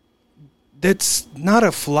 That's not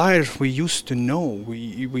a Flyers we used to know.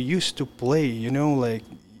 We used to play,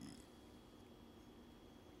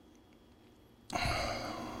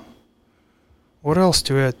 what else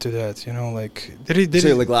to add to that?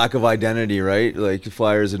 Say lack of identity, right? Like the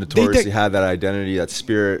Flyers notoriously had that identity, that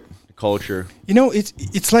spirit, culture.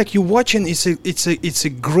 It's like you're watching. It's a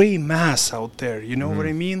gray mass out there. You know what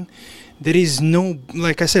I mean? There is no,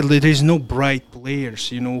 like I said, there is no bright players.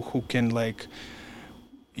 Who can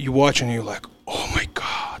you watch and you're like, oh my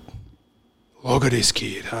God, look at this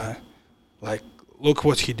kid, huh? Look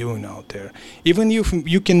what he doing out there. Even if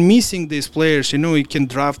you can missing these players, you can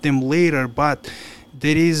draft them later, but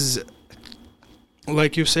there is,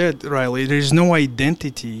 like you said, Riley, there is no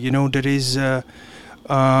identity. There is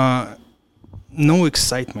no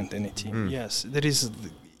excitement in the team. Yes, there is.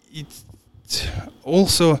 It's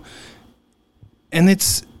also, and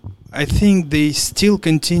I think they still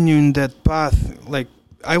continue in that path.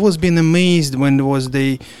 I was being amazed when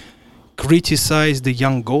they criticized the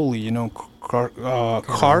young goalie,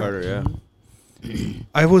 Carter.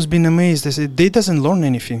 I was being amazed. I said, they doesn't learn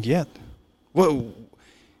anything yet. Well,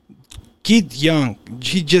 kid young,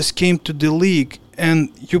 he just came to the league and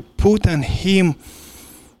you put on him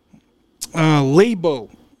label.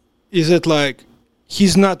 Is it like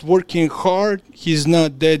he's not working hard, he's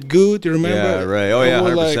not that good? You remember? Yeah, right. Oh, yeah,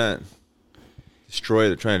 100%.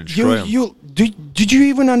 They're trying to destroy him. Did you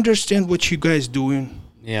even understand what you guys doing?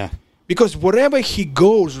 Yeah. Because wherever he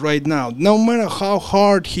goes right now, no matter how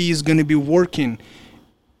hard he is going to be working,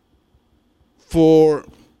 for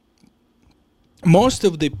most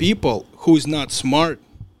of the people who is not smart,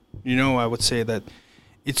 I would say that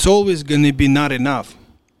it's always going to be not enough.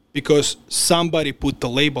 Because somebody put the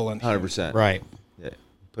label on him. 100%. Right. Yeah.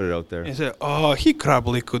 Put it out there. And say, he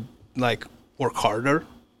probably could work harder.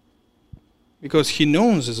 Because he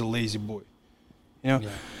knows he's a lazy boy. Yeah.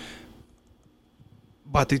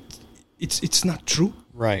 But it's not true.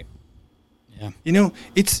 Right. Yeah. And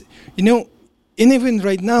even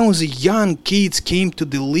right now the young kids came to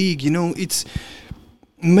the league, it's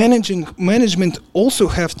management also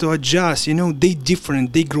have to adjust. They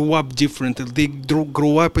different. They grow up different. They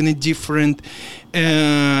grow up in a different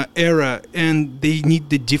era, and they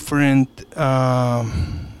need the different.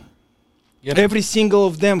 Every single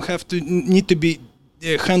of them need to be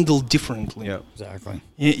handled differently. Yeah, exactly.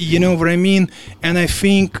 You know what I mean? And I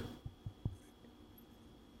think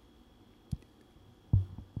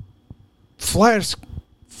Flyers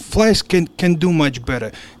can do much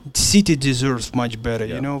better. City deserves much better.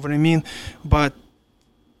 You know what I mean? But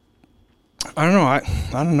I don't know. I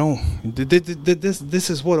don't know. This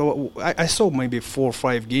is what I saw. Maybe 4 or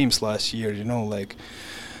 5 games last year.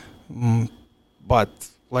 But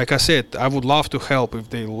like I said, I would love to help if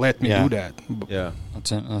they let me do that. Yeah,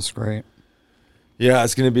 that's great. Yeah,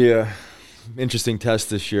 it's going to be a interesting test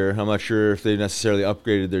this year. I'm not sure if they necessarily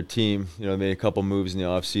upgraded their team. They made a couple moves in the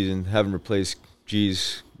offseason, haven't replaced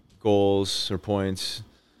G's goals or points.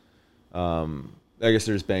 I guess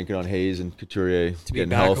they're just banking on Hayes and Couturier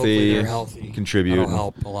getting healthy, contribute. That'll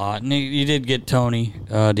help a lot. And you did get Tony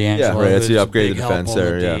DeAngelo. Yeah, right. That's the upgrade of the defense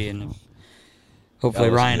there. Yeah. And hopefully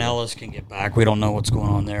Ryan Ellis can get back. We don't know what's going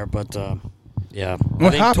on there, but yeah. I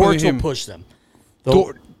think Torts will push them.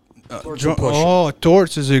 Torts will push them.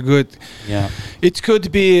 Torts is a good. Yeah. It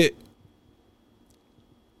could be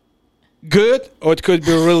good or it could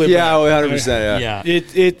be really bad. 100%. Yeah.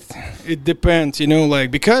 It depends,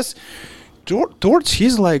 because Torts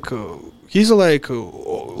he's like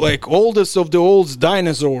oldest of the old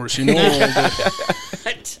dinosaurs,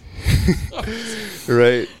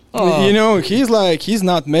 Right. He's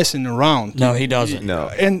not messing around. No, he doesn't. No.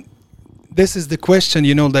 And this is the question,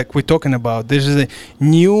 like we're talking about. There's a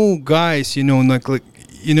new guys, the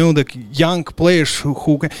young players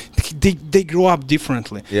who they grow up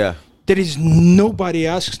differently. Yeah. There is nobody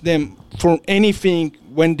asks them for anything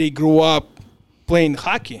when they grow up playing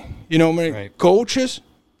hockey. Right. Coaches,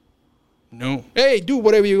 no. Hey, do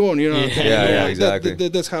whatever you want. Yeah, exactly.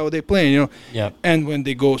 That's how they play. Yeah. And when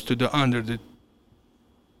they goes to under the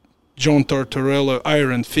John Tortorella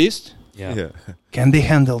Iron Fist, can they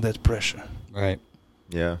handle that pressure? Right.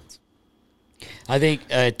 Yeah. I think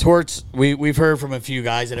Torts. We've heard from a few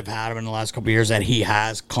guys that have had him in the last couple of years that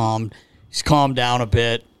he's calmed down a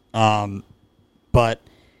bit. But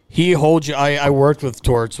he holds you. I worked with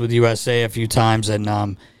Torts with USA a few times,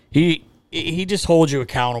 and he just holds you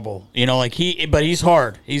accountable. But he's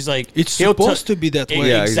hard. He's like it's supposed to be that way.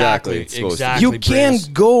 Yeah, exactly. You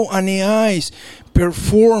can't go on the ice,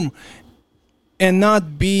 perform, and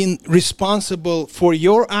not being responsible for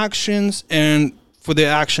your actions and for the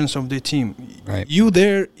actions of the team. Right. You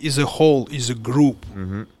there is a whole, is a group.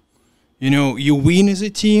 Mm-hmm. You win as a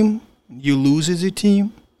team, you lose as a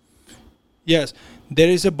team. Yes, there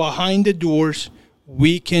is a behind the doors.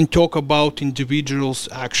 We can talk about individuals'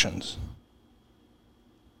 actions.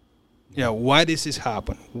 Yeah, why does this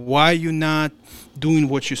happen? Why you not doing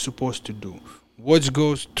what you're supposed to do? What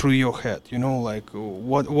goes through your head?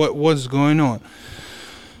 What's going on?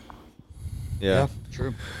 Yeah,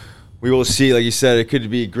 true. We will see. Like you said, it could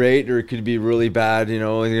be great or it could be really bad. They're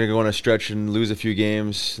going to go on a stretch and lose a few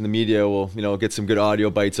games. And the media will, get some good audio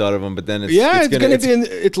bites out of them. But then it's going to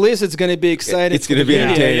be, at least it's going to be exciting. It's going to be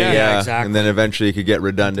entertaining. Yeah, exactly. And then eventually it could get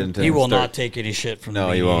redundant. He will not take any shit from the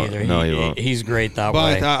media either. No, he won't. He's great that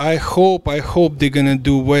way. But I hope they're going to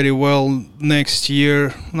do very well next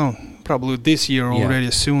year. No, probably this year already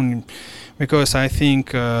soon. Because I think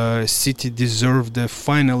City deserved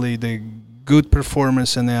finally the good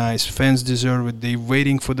performance on the ice. Fans deserve it. They're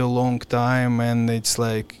waiting for the long time, and it's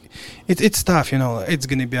like it's tough. It's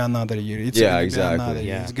gonna be another year. Exactly.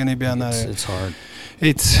 It's gonna be another. It's hard.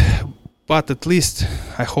 But at least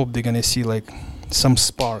I hope they're gonna see some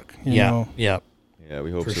spark. You know. Yeah. Yeah,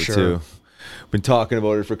 we hope for so sure. too. been talking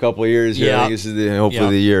about it for a couple of years. Yeah, I think this is hopefully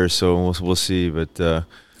the year, so we'll see. But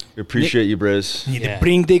we appreciate you, Briz. Need to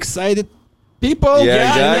bring the excited people. Yeah,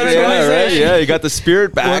 exactly. Right. Yeah, you got the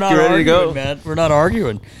spirit back. You're ready to go. Man. We're not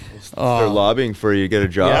arguing. They're lobbying for you to get a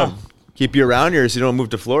job. Yeah. Keep you around here so you don't move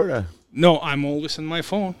to Florida. No, I'm always on my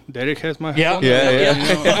phone. Derek has my phone.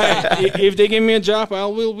 Yeah. If they give me a job, I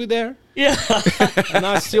will be there. Yeah. And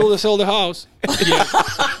not steal to sell the house. Yeah.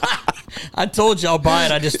 I told you I'll buy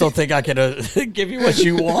it. I just don't think I can give you what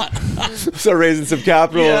you want. So raising some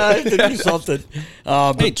capital. Yeah, I have to do something.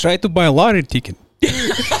 Hey, try to buy a lottery ticket.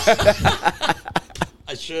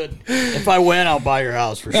 I should. If I win, I'll buy your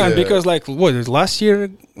house for sure. Yeah, because last year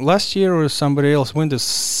or somebody else won the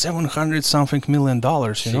 $700-something million,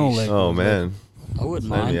 you know. Like, oh, man. I wouldn't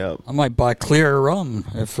mind. I might buy clear rum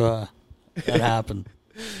if that happened.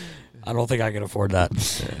 I don't think I can afford that.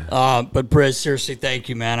 But Briz, seriously, thank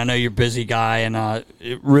you, man. I know you're a busy guy, and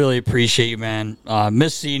really appreciate you, man.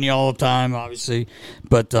 Miss seeing you all the time, obviously,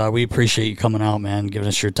 but we appreciate you coming out, man, giving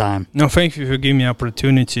us your time. No, thank you for giving me the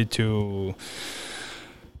opportunity to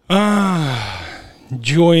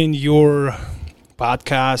join your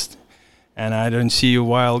podcast. And I don't see you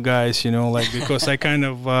wild guys, you know, like, because I kind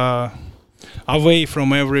of away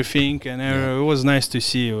from everything, and it was nice to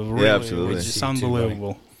see you. Really, absolutely. It was just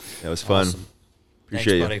unbelievable. It was fun. Awesome.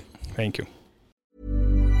 Appreciate you. Buddy. Thank you.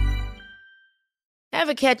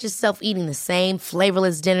 Ever catch yourself eating the same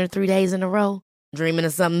flavorless dinner 3 days in a row? Dreaming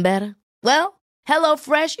of something better? Well,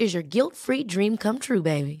 HelloFresh is your guilt-free dream come true,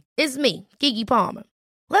 baby. It's me, Keke Palmer.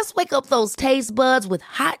 Let's wake up those taste buds with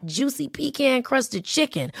hot, juicy pecan-crusted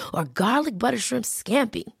chicken or garlic butter shrimp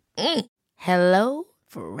scampi. Hello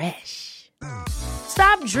Fresh.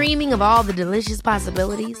 Stop dreaming of all the delicious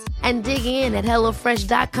possibilities and dig in at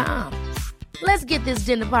HelloFresh.com. Let's get this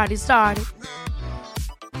dinner party started.